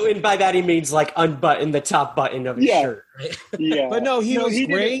by that he means like unbutton the top button of his shirt. Right? Yeah. But no, he was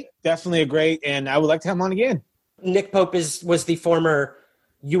great. Definitely a great, and I would like to have him on again. Nick Pope was the former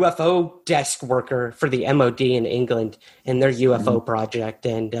UFO desk worker for the MOD in England and their UFO project,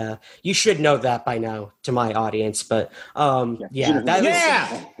 and you should know that by now to my audience. But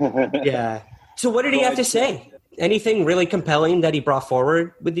So what did he have to say? Anything really compelling that he brought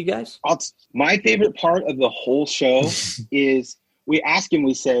forward with you guys? My favorite part of the whole show is we ask him,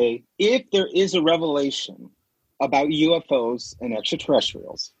 we say, if there is a revelation about UFOs and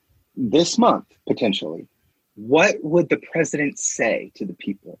extraterrestrials this month, potentially, what would the president say to the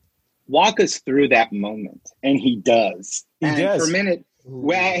people? Walk us through that moment. And he does. For a minute,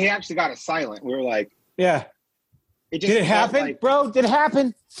 he actually got us silent. We were like, yeah. Did it happen, bro? Did it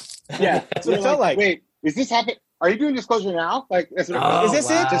happen? Yeah. That's what it felt like. Wait, is this happening? Are you doing disclosure now? Like, is this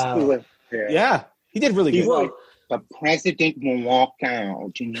it? Just yeah. He did really good. Like, the president will walk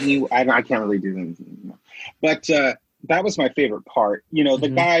out. And I can't really do anything. But that was my favorite part.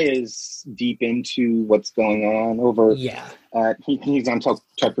 The guy is deep into what's going on over. Yeah. He's on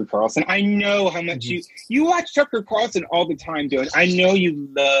Tucker Carlson. I know how much you watch Tucker Carlson all the time, dude. I know you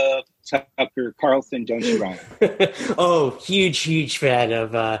love Tucker Carlson, don't you, Ryan? Oh, huge fan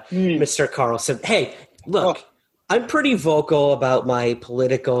of Mr. Carlson. Hey, look. I'm pretty vocal about my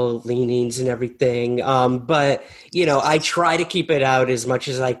political leanings and everything, but I try to keep it out as much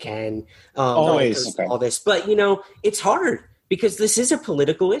as I can. Always, all this, but it's hard because this is a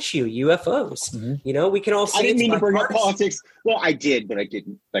political issue. UFOs, we can all see. I didn't mean to bring up politics. Well, I did, but I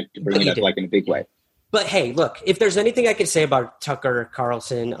didn't like to bring it up like in a big way. But hey, look, if there's anything I can say about Tucker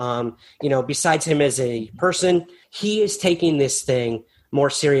Carlson, besides him as a person, he is taking this thing more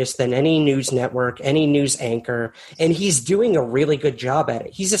serious than any news network, any news anchor, and he's doing a really good job at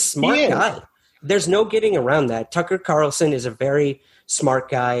it. He's a smart guy. There's no getting around that. Tucker Carlson is a very smart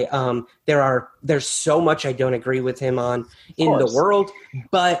guy. There's so much I don't agree with him on in the world,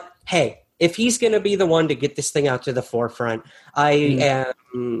 but hey, if he's going to be the one to get this thing out to the forefront, I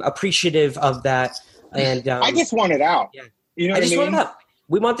am appreciative of that. And I just want it out. Yeah. You know I what just I mean? want it out.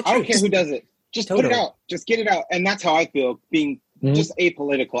 We want the truth. I don't care who does it. Just put it out. Just get it out. And that's how I feel, being just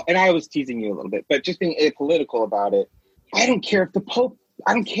apolitical. And I was teasing you a little bit, but just being apolitical about it. I don't care if the Pope,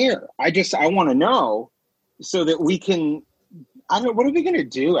 I don't care. I want to know so that we can, I don't know, what are we going to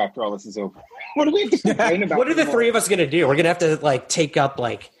do after all this is over? What do we have to complain about? What are the three of us going to do? We're going to have to like take up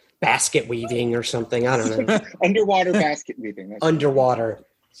like basket weaving or something. I don't know. Underwater basket weaving. Underwater.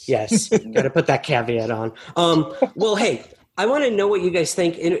 Yes. Got to put that caveat on. Well, hey, I want to know what you guys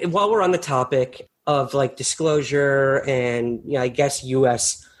think. And while we're on the topic of like disclosure and, I guess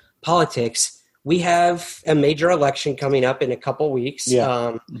U.S. politics, we have a major election coming up in a couple weeks.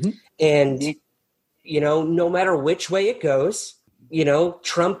 Yeah. And, no matter which way it goes,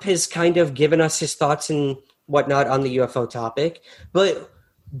 Trump has kind of given us his thoughts and whatnot on the UFO topic. But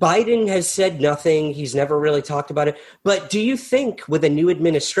Biden has said nothing. He's never really talked about it. But do you think with a new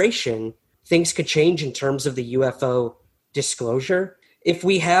administration, things could change in terms of the UFO disclosure? If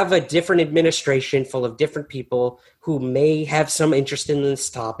we have a different administration full of different people who may have some interest in this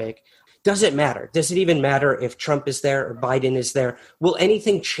topic, does it matter? Does it even matter if Trump is there or Biden is there? Will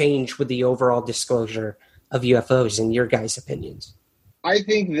anything change with the overall disclosure of UFOs, in your guys' opinions? I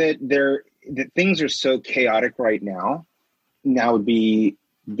think that things are so chaotic right now. Now would be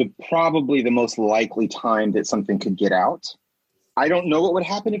probably the most likely time that something could get out. I don't know what would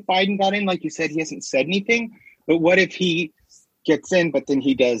happen if Biden got in. Like you said, he hasn't said anything. But what if he gets in, but then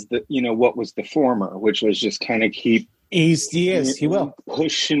he does what was the former, which was just kind of keep he will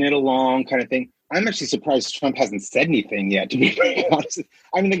pushing it along, kind of thing. I'm actually surprised Trump hasn't said anything yet, to be very honest.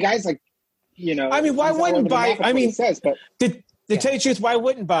 I mean, the guy's like, I mean, why wouldn't Biden? I mean, says, but to tell you the truth, why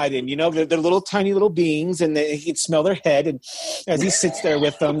wouldn't Biden? They're little tiny little beings, and he can smell their head, and as he sits there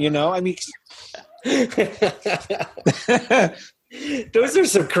with them, I mean. Those are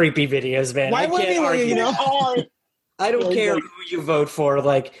some creepy videos, man. Why wouldn't he? I don't care who you vote for.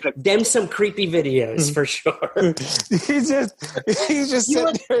 Like, them some creepy videos for sure. He's just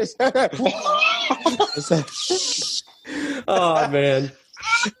sitting there. Oh man,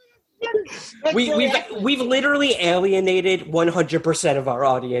 we've literally alienated 100% of our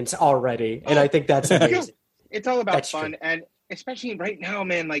audience already, and I think that's amazing. It's all about fun, and especially right now,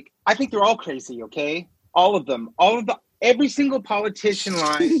 man. Like, I think they're all crazy. Okay, all of them, every single politician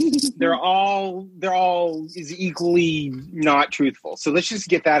line, they're all is equally not truthful. So let's just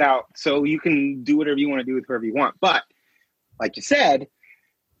get that out so you can do whatever you want to do with whoever you want. But like you said,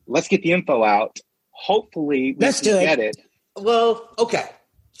 let's get the info out. Hopefully we can get it. Well, okay.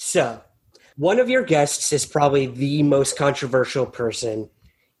 So one of your guests is probably the most controversial person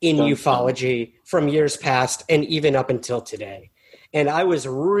in ufology from years past and even up until today. And I was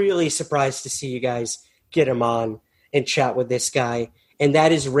really surprised to see you guys get him on and chat with this guy, and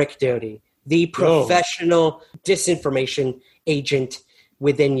that is Rick Doty, the professional disinformation agent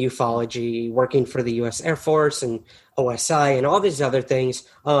within ufology, working for the U.S. Air Force and OSI and all these other things.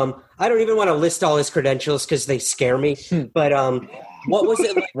 I don't even want to list all his credentials because they scare me, but what was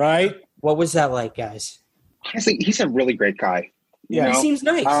it like? Right? What was that like, guys? Honestly, he's a really great guy. He seems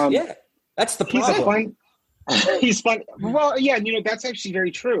nice. Yeah, that's the problem. He's fun. Well, yeah, that's actually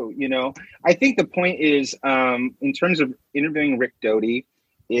very true. I think the point is, in terms of interviewing Rick Doty,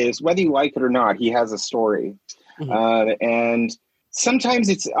 is whether you like it or not, he has a story. And sometimes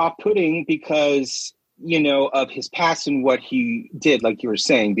it's off-putting because, of his past and what he did, like you were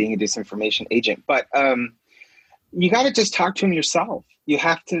saying, being a disinformation agent. But you got to just talk to him yourself. You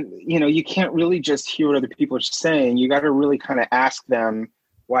have to, you can't really just hear what other people are saying. You got to really kind of ask them,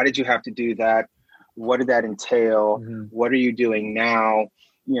 why did you have to do that? What did that entail? What are you doing now?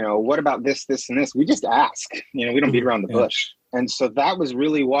 What about this, and this? We just ask, we don't beat around the bush. And so that was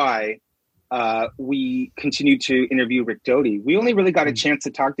really why we continued to interview Rick Doty. We only really got a chance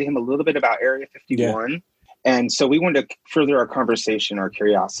to talk to him a little bit about Area 51. Yeah. And so we wanted to further our conversation, our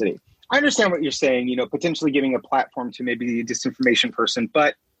curiosity. I understand what you're saying, potentially giving a platform to maybe a disinformation person.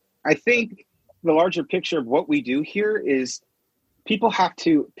 But I think the larger picture of what we do here is people have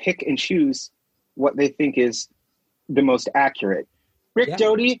to pick and choose what they think is the most accurate. Rick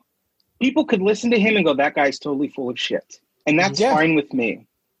Doty, people could listen to him and go, that guy's totally full of shit. And that's fine with me.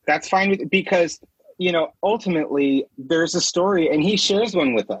 That's fine because, ultimately there's a story and he shares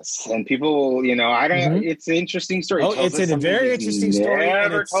one with us and people, it's an interesting story. It's a very interesting story.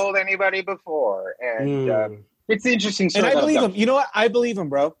 Never told anybody before. And it's an interesting story. And I believe him. You know what? I believe him,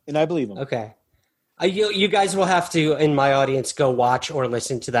 bro. And I believe him. Okay. You guys will have to, in my audience, go watch or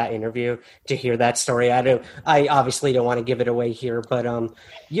listen to that interview to hear that story. I obviously don't want to give it away here, but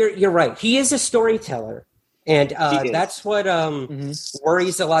you're right. He is a storyteller, and that's what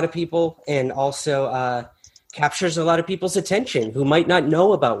worries a lot of people, and also captures a lot of people's attention who might not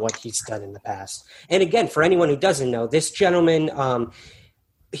know about what he's done in the past. And again, for anyone who doesn't know, this gentleman,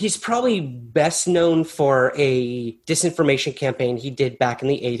 he's probably best known for a disinformation campaign he did back in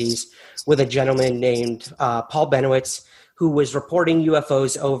the 80s with a gentleman named Paul Benowitz, who was reporting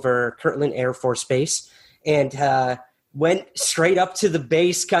UFOs over Kirtland Air Force Base, and went straight up to the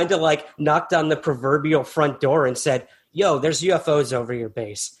base, kind of like knocked on the proverbial front door and said, yo, there's UFOs over your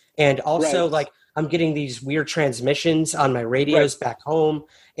base. And also I'm getting these weird transmissions on my radios back home,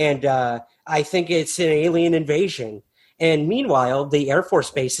 and I think it's an alien invasion. And meanwhile, the Air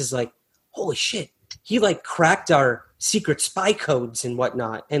Force Base is like, holy shit, he like cracked our secret spy codes and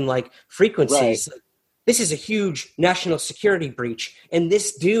whatnot and like frequencies. Like, this is a huge national security breach. And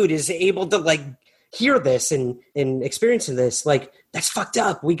this dude is able to like hear this and experience this. Like, that's fucked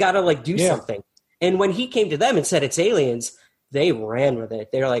up. We got to like do something. And when he came to them and said it's aliens, they ran with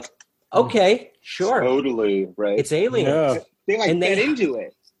it. They're like, okay, sure. Totally, right. It's aliens. Yeah. They like get into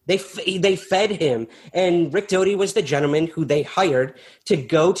it. They fed him, and Rick Doty was the gentleman who they hired to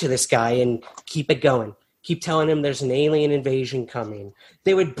go to this guy and keep it going. Keep telling him there's an alien invasion coming.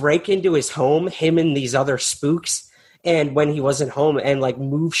 They would break into his home, him and these other spooks, and when he wasn't home, and like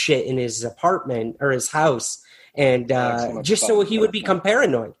move shit in his apartment or his house, and just so he would become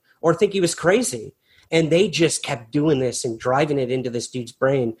paranoid or think he was crazy. And they just kept doing this and driving it into this dude's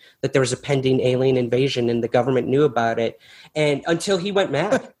brain that there was a pending alien invasion and the government knew about it. And until he went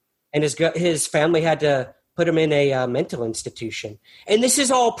mad and his family had to put him in a mental institution. And this is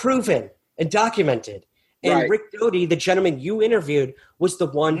all proven and documented. And Rick Doty, the gentleman you interviewed, was the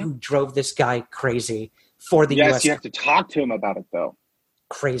one who drove this guy crazy for the U.S. Yes, you have to talk to him about it, though.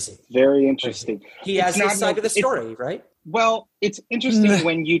 Crazy. Very interesting. Crazy. He has his side of the story, right? Well, it's interesting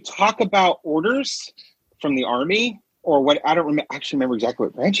when you talk about orders from the Army or what. I don't actually remember exactly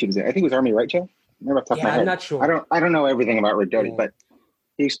what branch he was in. I think it was Army, right, Joe? Remember off the top of my head. I'm not sure. I don't know everything about Rick Doty, but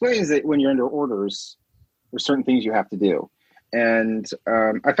he explains that when you're under orders, there's certain things you have to do. And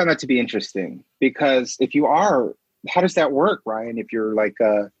I found that to be interesting because if you are, how does that work, Ryan? If you're like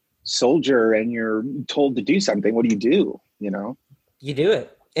a soldier and you're told to do something, what do you do? You know, you do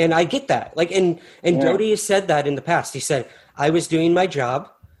it. And I get that. Like, and Doty has said that in the past. He said, I was doing my job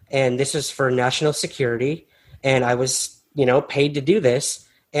and this is for national security. And I was, paid to do this.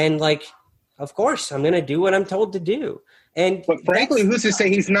 And like, of course, I'm going to do what I'm told to do. But frankly, who's to say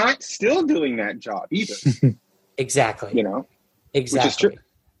he's not still doing that job either? Exactly. Which Exactly. is true.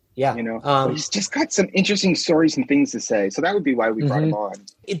 Yeah. He's just got some interesting stories and things to say. So that would be why we brought him on.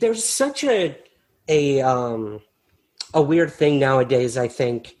 There's such a weird thing nowadays, I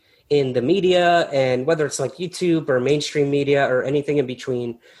think, in the media, and whether it's like YouTube or mainstream media or anything in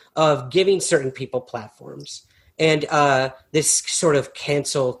between, of giving certain people platforms. And this sort of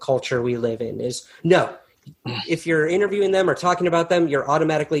cancel culture we live in is, no, if you're interviewing them or talking about them, you're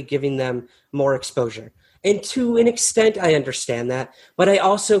automatically giving them more exposure. And to an extent, I understand that. But I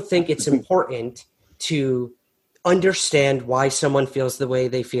also think it's important to understand why someone feels the way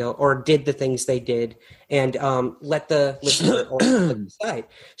they feel or did the things they did, and let the listener decide.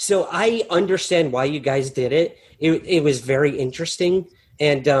 So I understand why you guys did it. It was very interesting.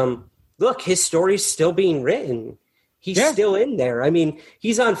 And look, his story's still being written. He's still in there. I mean,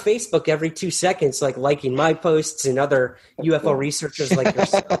 he's on Facebook every 2 seconds, like liking my posts and other UFO researchers like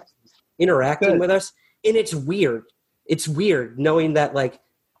yourself interacting with us. And it's weird. It's weird knowing that like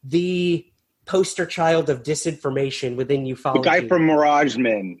the poster child of disinformation within ufology. The guy from Mirage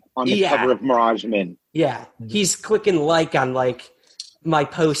Men on the cover of Mirage Men. Yeah. He's clicking like on like my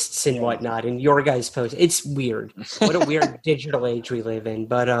posts and whatnot and your guys' posts. It's weird. What a weird digital age we live in.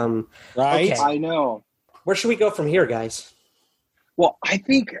 But right. Okay. I know. Where should we go from here, guys? Well, I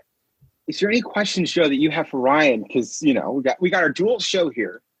think, is there any questions, Joe, that you have for Ryan? Because we got our dual show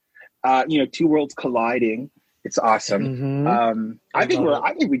here. Two worlds colliding. It's awesome. I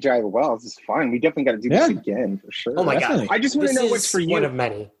think we drive well. This is fun. We definitely got to do this again for sure. Oh my God. I just want to know what's for you. One of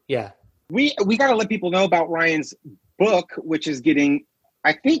many. Yeah. We got to let people know about Ryan's book, which is getting,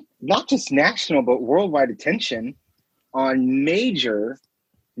 I think, not just national, but worldwide attention on major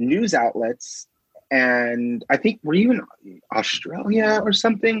news outlets. And I think, were you in Australia or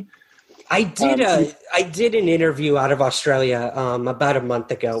something? I did an interview out of Australia about a month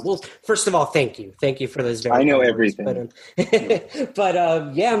ago. Well, first of all, thank you for those. I know everything.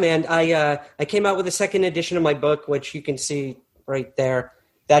 But yeah, man, I came out with a second edition of my book, which you can see right there.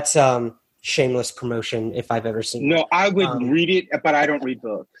 That's shameless promotion if I've ever seen. No, I would read it, but I don't read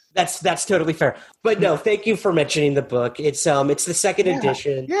books. That's totally fair. But no, thank you for mentioning the book. It's the second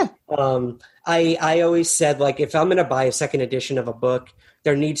edition. Yeah. I always said, like, if I'm going to buy a second edition of a book,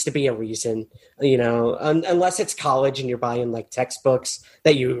 there needs to be a reason, unless it's college and you're buying like textbooks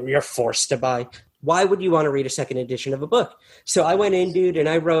that you're forced to buy. Why would you want to read a second edition of a book? So I went in, dude, and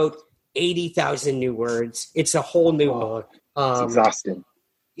I wrote 80,000 new words. It's a whole new book. It's exhausting.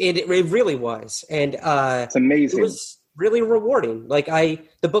 It really was. And it's amazing. It was really rewarding. Like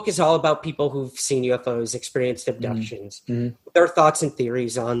the book is all about people who've seen UFOs, experienced abductions, their thoughts and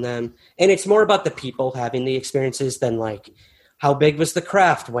theories on them. And it's more about the people having the experiences than like, how big was the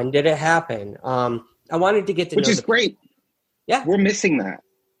craft? When did it happen? I wanted to get to know. Which is great. Yeah. We're missing that.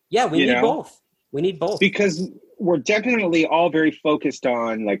 Yeah, we need both. We need both. Because we're definitely all very focused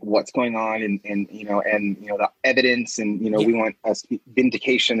on like what's going on and the evidence and, we want us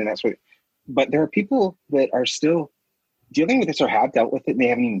vindication and that's what, but there are people that are still dealing with this or have dealt with it and they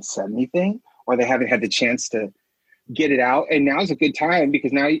haven't even said anything or they haven't had the chance to get it out. And now's a good time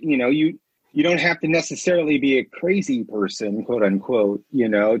because now, you don't have to necessarily be a crazy person, quote unquote,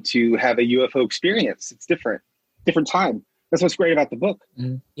 to have a UFO experience. It's different time. That's what's great about the book.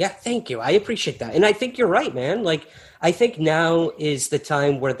 Yeah, thank you. I appreciate that. And I think you're right, man. Like, I think now is the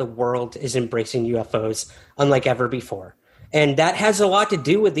time where the world is embracing UFOs unlike ever before. And that has a lot to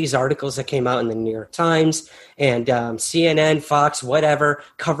do with these articles that came out in the New York Times and CNN, Fox, whatever,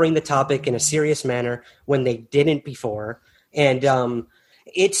 covering the topic in a serious manner when they didn't before. And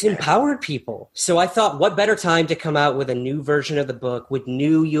it's empowered people. So I thought, what better time to come out with a new version of the book with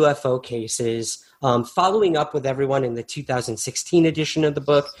new UFO cases, following up with everyone in the 2016 edition of the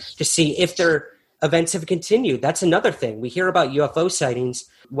book to see if their events have continued. That's another thing. We hear about UFO sightings,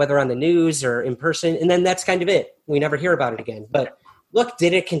 whether on the news or in person, and then that's kind of it. We never hear about it again. But look,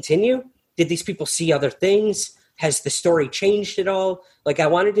 did it continue? Did these people see other things? Has the story changed at all? Like, I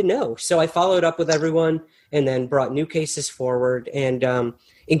wanted to know. So I followed up with everyone and then brought new cases forward, and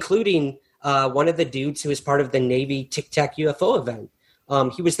including one of the dudes who was part of the Navy Tic Tac UFO event.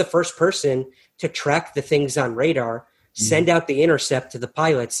 He was the first person to track the things on radar, send out the intercept to the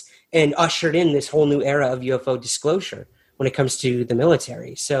pilots, and ushered in this whole new era of UFO disclosure when it comes to the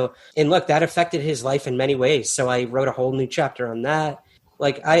military. So, and look, that affected his life in many ways. So I wrote a whole new chapter on that.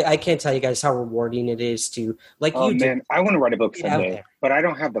 Like, I can't tell you guys how rewarding it is to, like, you do. Man, I want to write a book someday, but I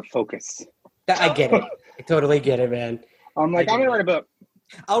don't have the focus. I get it. I totally get it, man. I'm like, I'm going to write a book.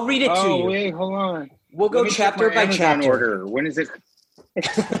 I'll read it to you. Oh, wait, hold on. We'll go chapter by chapter. Order. When is it?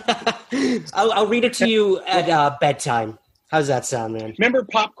 I'll read it to you at bedtime. How's that sound, man? Remember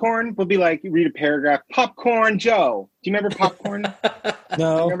Popcorn? We'll be like, read a paragraph. Popcorn Joe. Do you remember Popcorn?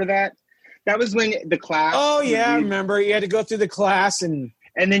 No. Remember that? That was when the class. Oh, yeah, I remember. You had to go through the class and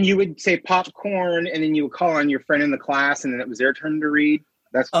then you would say popcorn, and then you would call on your friend in the class, and then it was their turn to read.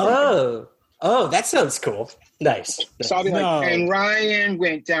 That's cool. Oh, that sounds cool. Nice. So I'll be like, and Ryan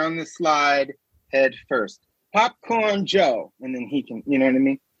went down the slide head first. Popcorn Joe. And then he can, you know what I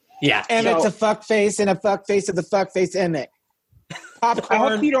mean? Yeah. And it's a fuck face and a fuck face of the fuck face in it. Popcorn. I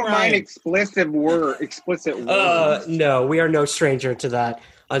hope you don't mind explicit words. No, we are no stranger to that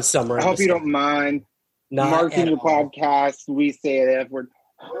on Summer. I hope you don't mind marking your podcast. We say the F word.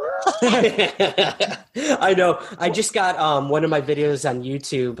 I know. I just got one of my videos on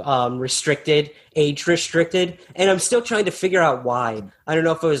YouTube age restricted, and I'm still trying to figure out why. I don't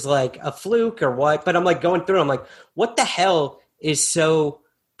know if it was like a fluke or what, but I'm like going through. I'm like, what the hell is so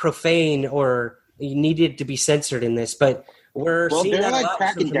profane or needed to be censored in this? But we're seeing they're that like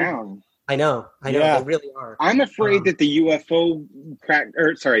cracking down. I know. Yeah. They really are. I'm afraid that the UFO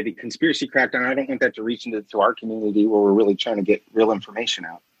the conspiracy crackdown, I don't want that to reach into our community where we're really trying to get real information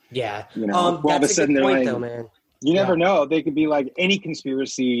out. Yeah. All of a sudden they're like, though, man. You never know. They could be like any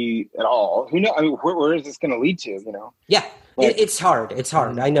conspiracy at all. Who knows? I mean, where is this going to lead to, Yeah. It's hard. It's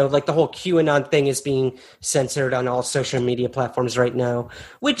hard. I know, like, the whole QAnon thing is being censored on all social media platforms right now,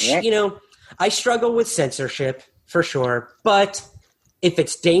 which, I struggle with censorship for sure. But if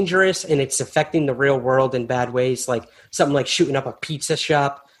it's dangerous and it's affecting the real world in bad ways, like something like shooting up a pizza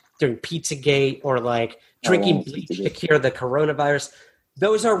shop during Pizzagate or like drinking bleach to cure the coronavirus,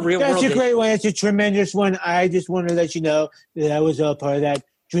 those are real world. That's a great one. That's a tremendous one. I just want to let you know that I was a part of that.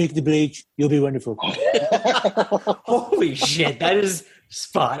 Drink the bleach. You'll be wonderful. Holy shit. That is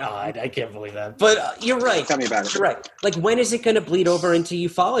spot on. I can't believe that. But you're right. Tell me about it. You're right. Like, when is it going to bleed over into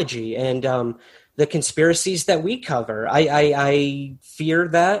ufology and the conspiracies that we cover? I fear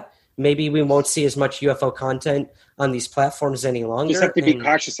that maybe we won't see as much UFO content on these platforms any longer. Just have to be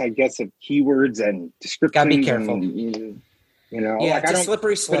cautious, I guess, of keywords and descriptions. Gotta be careful. And, yeah, it's a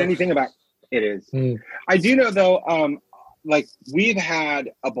slippery slope. Put anything about It is. Mm. I do know though, like we've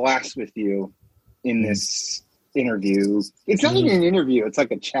had a blast with you in this interview. It's not even an interview; it's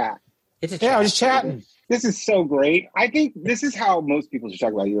like a chat. It's a Yeah, I chat. was just chatting. This is so great. I think this is how most people should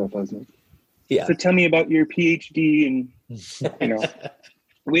talk about UFOs. Man. Yeah. So tell me about your PhD, and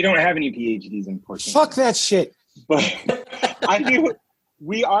we don't have any PhDs, unfortunately. Fuck that shit. But I do.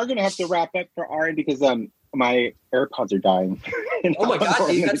 We are going to have to wrap up for Ari because my AirPods are dying. Oh my God,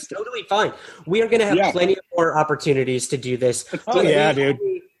 dude, that's totally fine. We are going to have plenty of more opportunities to do this. Oh, yeah, dude.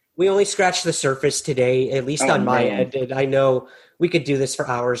 We only scratched the surface today, at least on my end. And I know we could do this for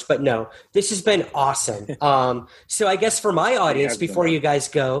hours, but no, this has been awesome. So I guess for my audience, before you guys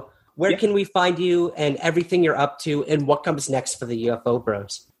go, where can we find you and everything you're up to and what comes next for the UFO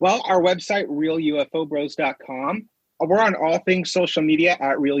Bros? Well, our website, realufobros.com. We're on all things social media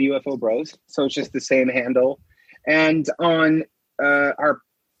at Real UFO Bros. So it's just the same handle. And on our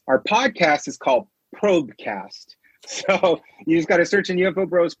podcast is called Probecast. So you just got to search in UFO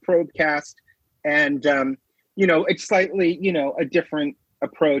Bros Probecast. And, it's slightly, a different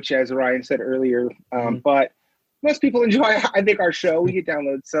approach, as Ryan said earlier. But most people enjoy, I think, our show. We get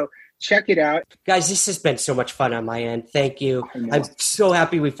downloads. So check it out. Guys, this has been so much fun on my end. Thank you. I'm so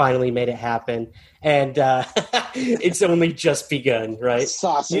happy we finally made it happen. And it's only just begun, right?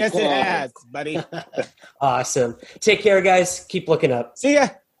 Sausage. Yes, it has, buddy. Awesome. Take care, guys. Keep looking up. See ya.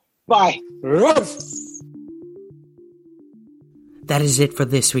 Bye. That is it for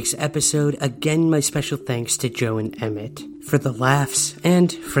this week's episode. Again, my special thanks to Joe and Emmett for the laughs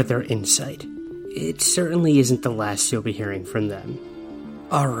and for their insight. It certainly isn't the last you'll be hearing from them.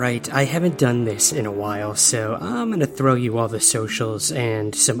 Alright, I haven't done this in a while, so I'm going to throw you all the socials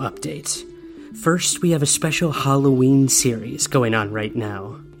and some updates. First, we have a special Halloween series going on right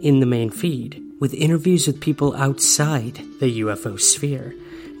now in the main feed, with interviews with people outside the UFO sphere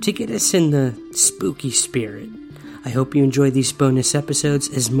to get us in the spooky spirit. I hope you enjoy these bonus episodes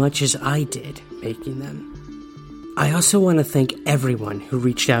as much as I did making them. I also want to thank everyone who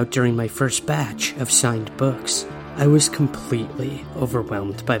reached out during my first batch of signed books. I was completely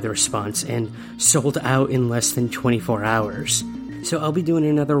overwhelmed by the response and sold out in less than 24 hours. So I'll be doing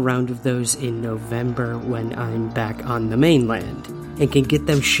another round of those in November when I'm back on the mainland and can get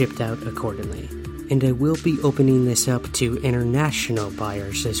them shipped out accordingly. And I will be opening this up to international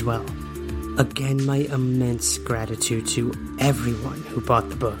buyers as well. Again, my immense gratitude to everyone who bought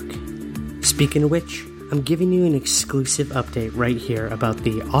the book. Speaking of which, I'm giving you an exclusive update right here about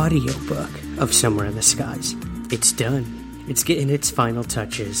the audiobook of Somewhere in the Skies. It's done. It's getting its final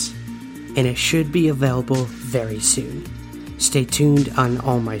touches. And it should be available very soon. Stay tuned on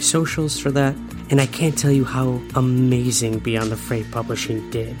all my socials for that. And I can't tell you how amazing Beyond the Freight Publishing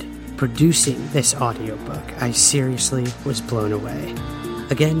did producing this audiobook. I seriously was blown away.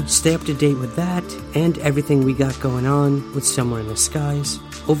 Again, stay up to date with that and everything we got going on with Somewhere in the Skies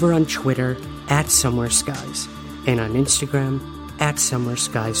over on Twitter at Somewhere Skies and on Instagram at Somewhere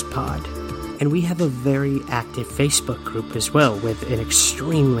Skies Pod. And we have a very active Facebook group as well with an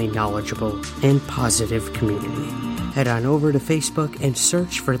extremely knowledgeable and positive community. Head on over to Facebook and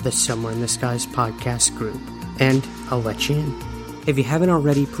search for the Somewhere in the Skies podcast group, and I'll let you in. If you haven't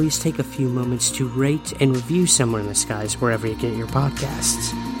already, please take a few moments to rate and review Somewhere in the Skies wherever you get your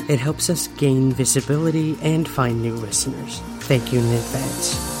podcasts. It helps us gain visibility and find new listeners. Thank you in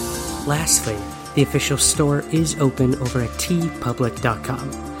advance. Lastly, the official store is open over at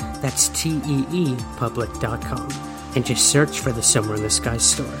teepublic.com. That's teepublic.com. And just search for the Somewhere in the Skies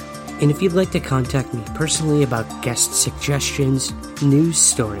store. And if you'd like to contact me personally about guest suggestions, news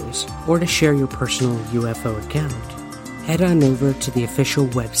stories, or to share your personal UFO account, head on over to the official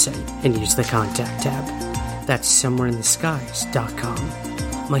website and use the contact tab. That's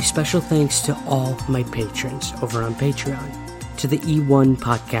somewhereintheskies.com. My special thanks to all my patrons over on Patreon, to the E1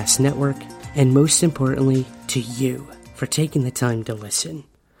 Podcast Network, and most importantly, to you for taking the time to listen.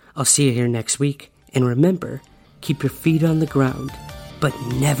 I'll see you here next week, and remember, keep your feet on the ground, but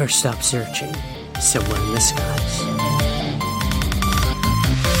never stop searching somewhere in the skies.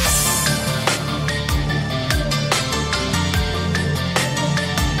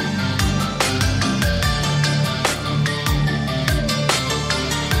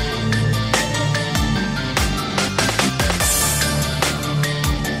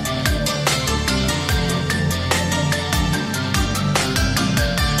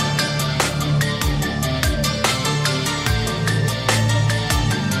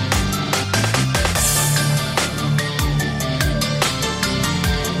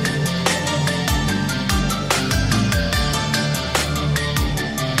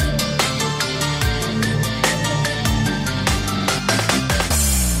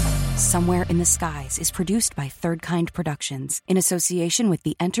 Somewhere in the Skies is produced by Third Kind Productions in association with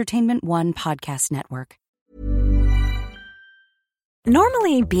the Entertainment One Podcast Network.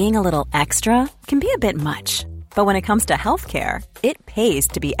 Normally, being a little extra can be a bit much, but when it comes to healthcare, it pays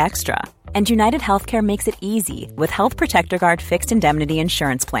to be extra. And United Healthcare makes it easy with Health Protector Guard fixed indemnity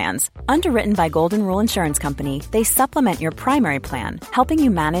insurance plans. Underwritten by Golden Rule Insurance Company, they supplement your primary plan, helping you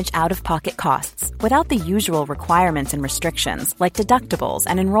manage out-of-pocket costs without the usual requirements and restrictions like deductibles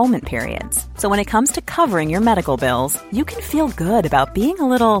and enrollment periods. So when it comes to covering your medical bills, you can feel good about being a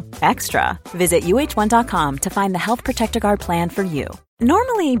little extra. Visit uh1.com to find the Health Protector Guard plan for you.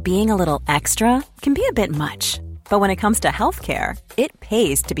 Normally, being a little extra can be a bit much. But when it comes to healthcare, it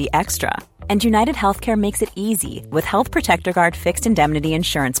pays to be extra. And United Healthcare makes it easy with Health Protector Guard fixed indemnity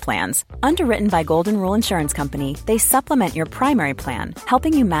insurance plans. Underwritten by Golden Rule Insurance Company, they supplement your primary plan,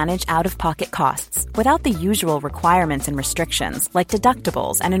 helping you manage out-of-pocket costs without the usual requirements and restrictions like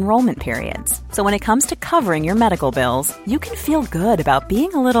deductibles and enrollment periods. So when it comes to covering your medical bills, you can feel good about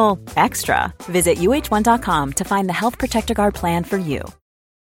being a little extra. Visit uh1.com to find the Health Protector Guard plan for you.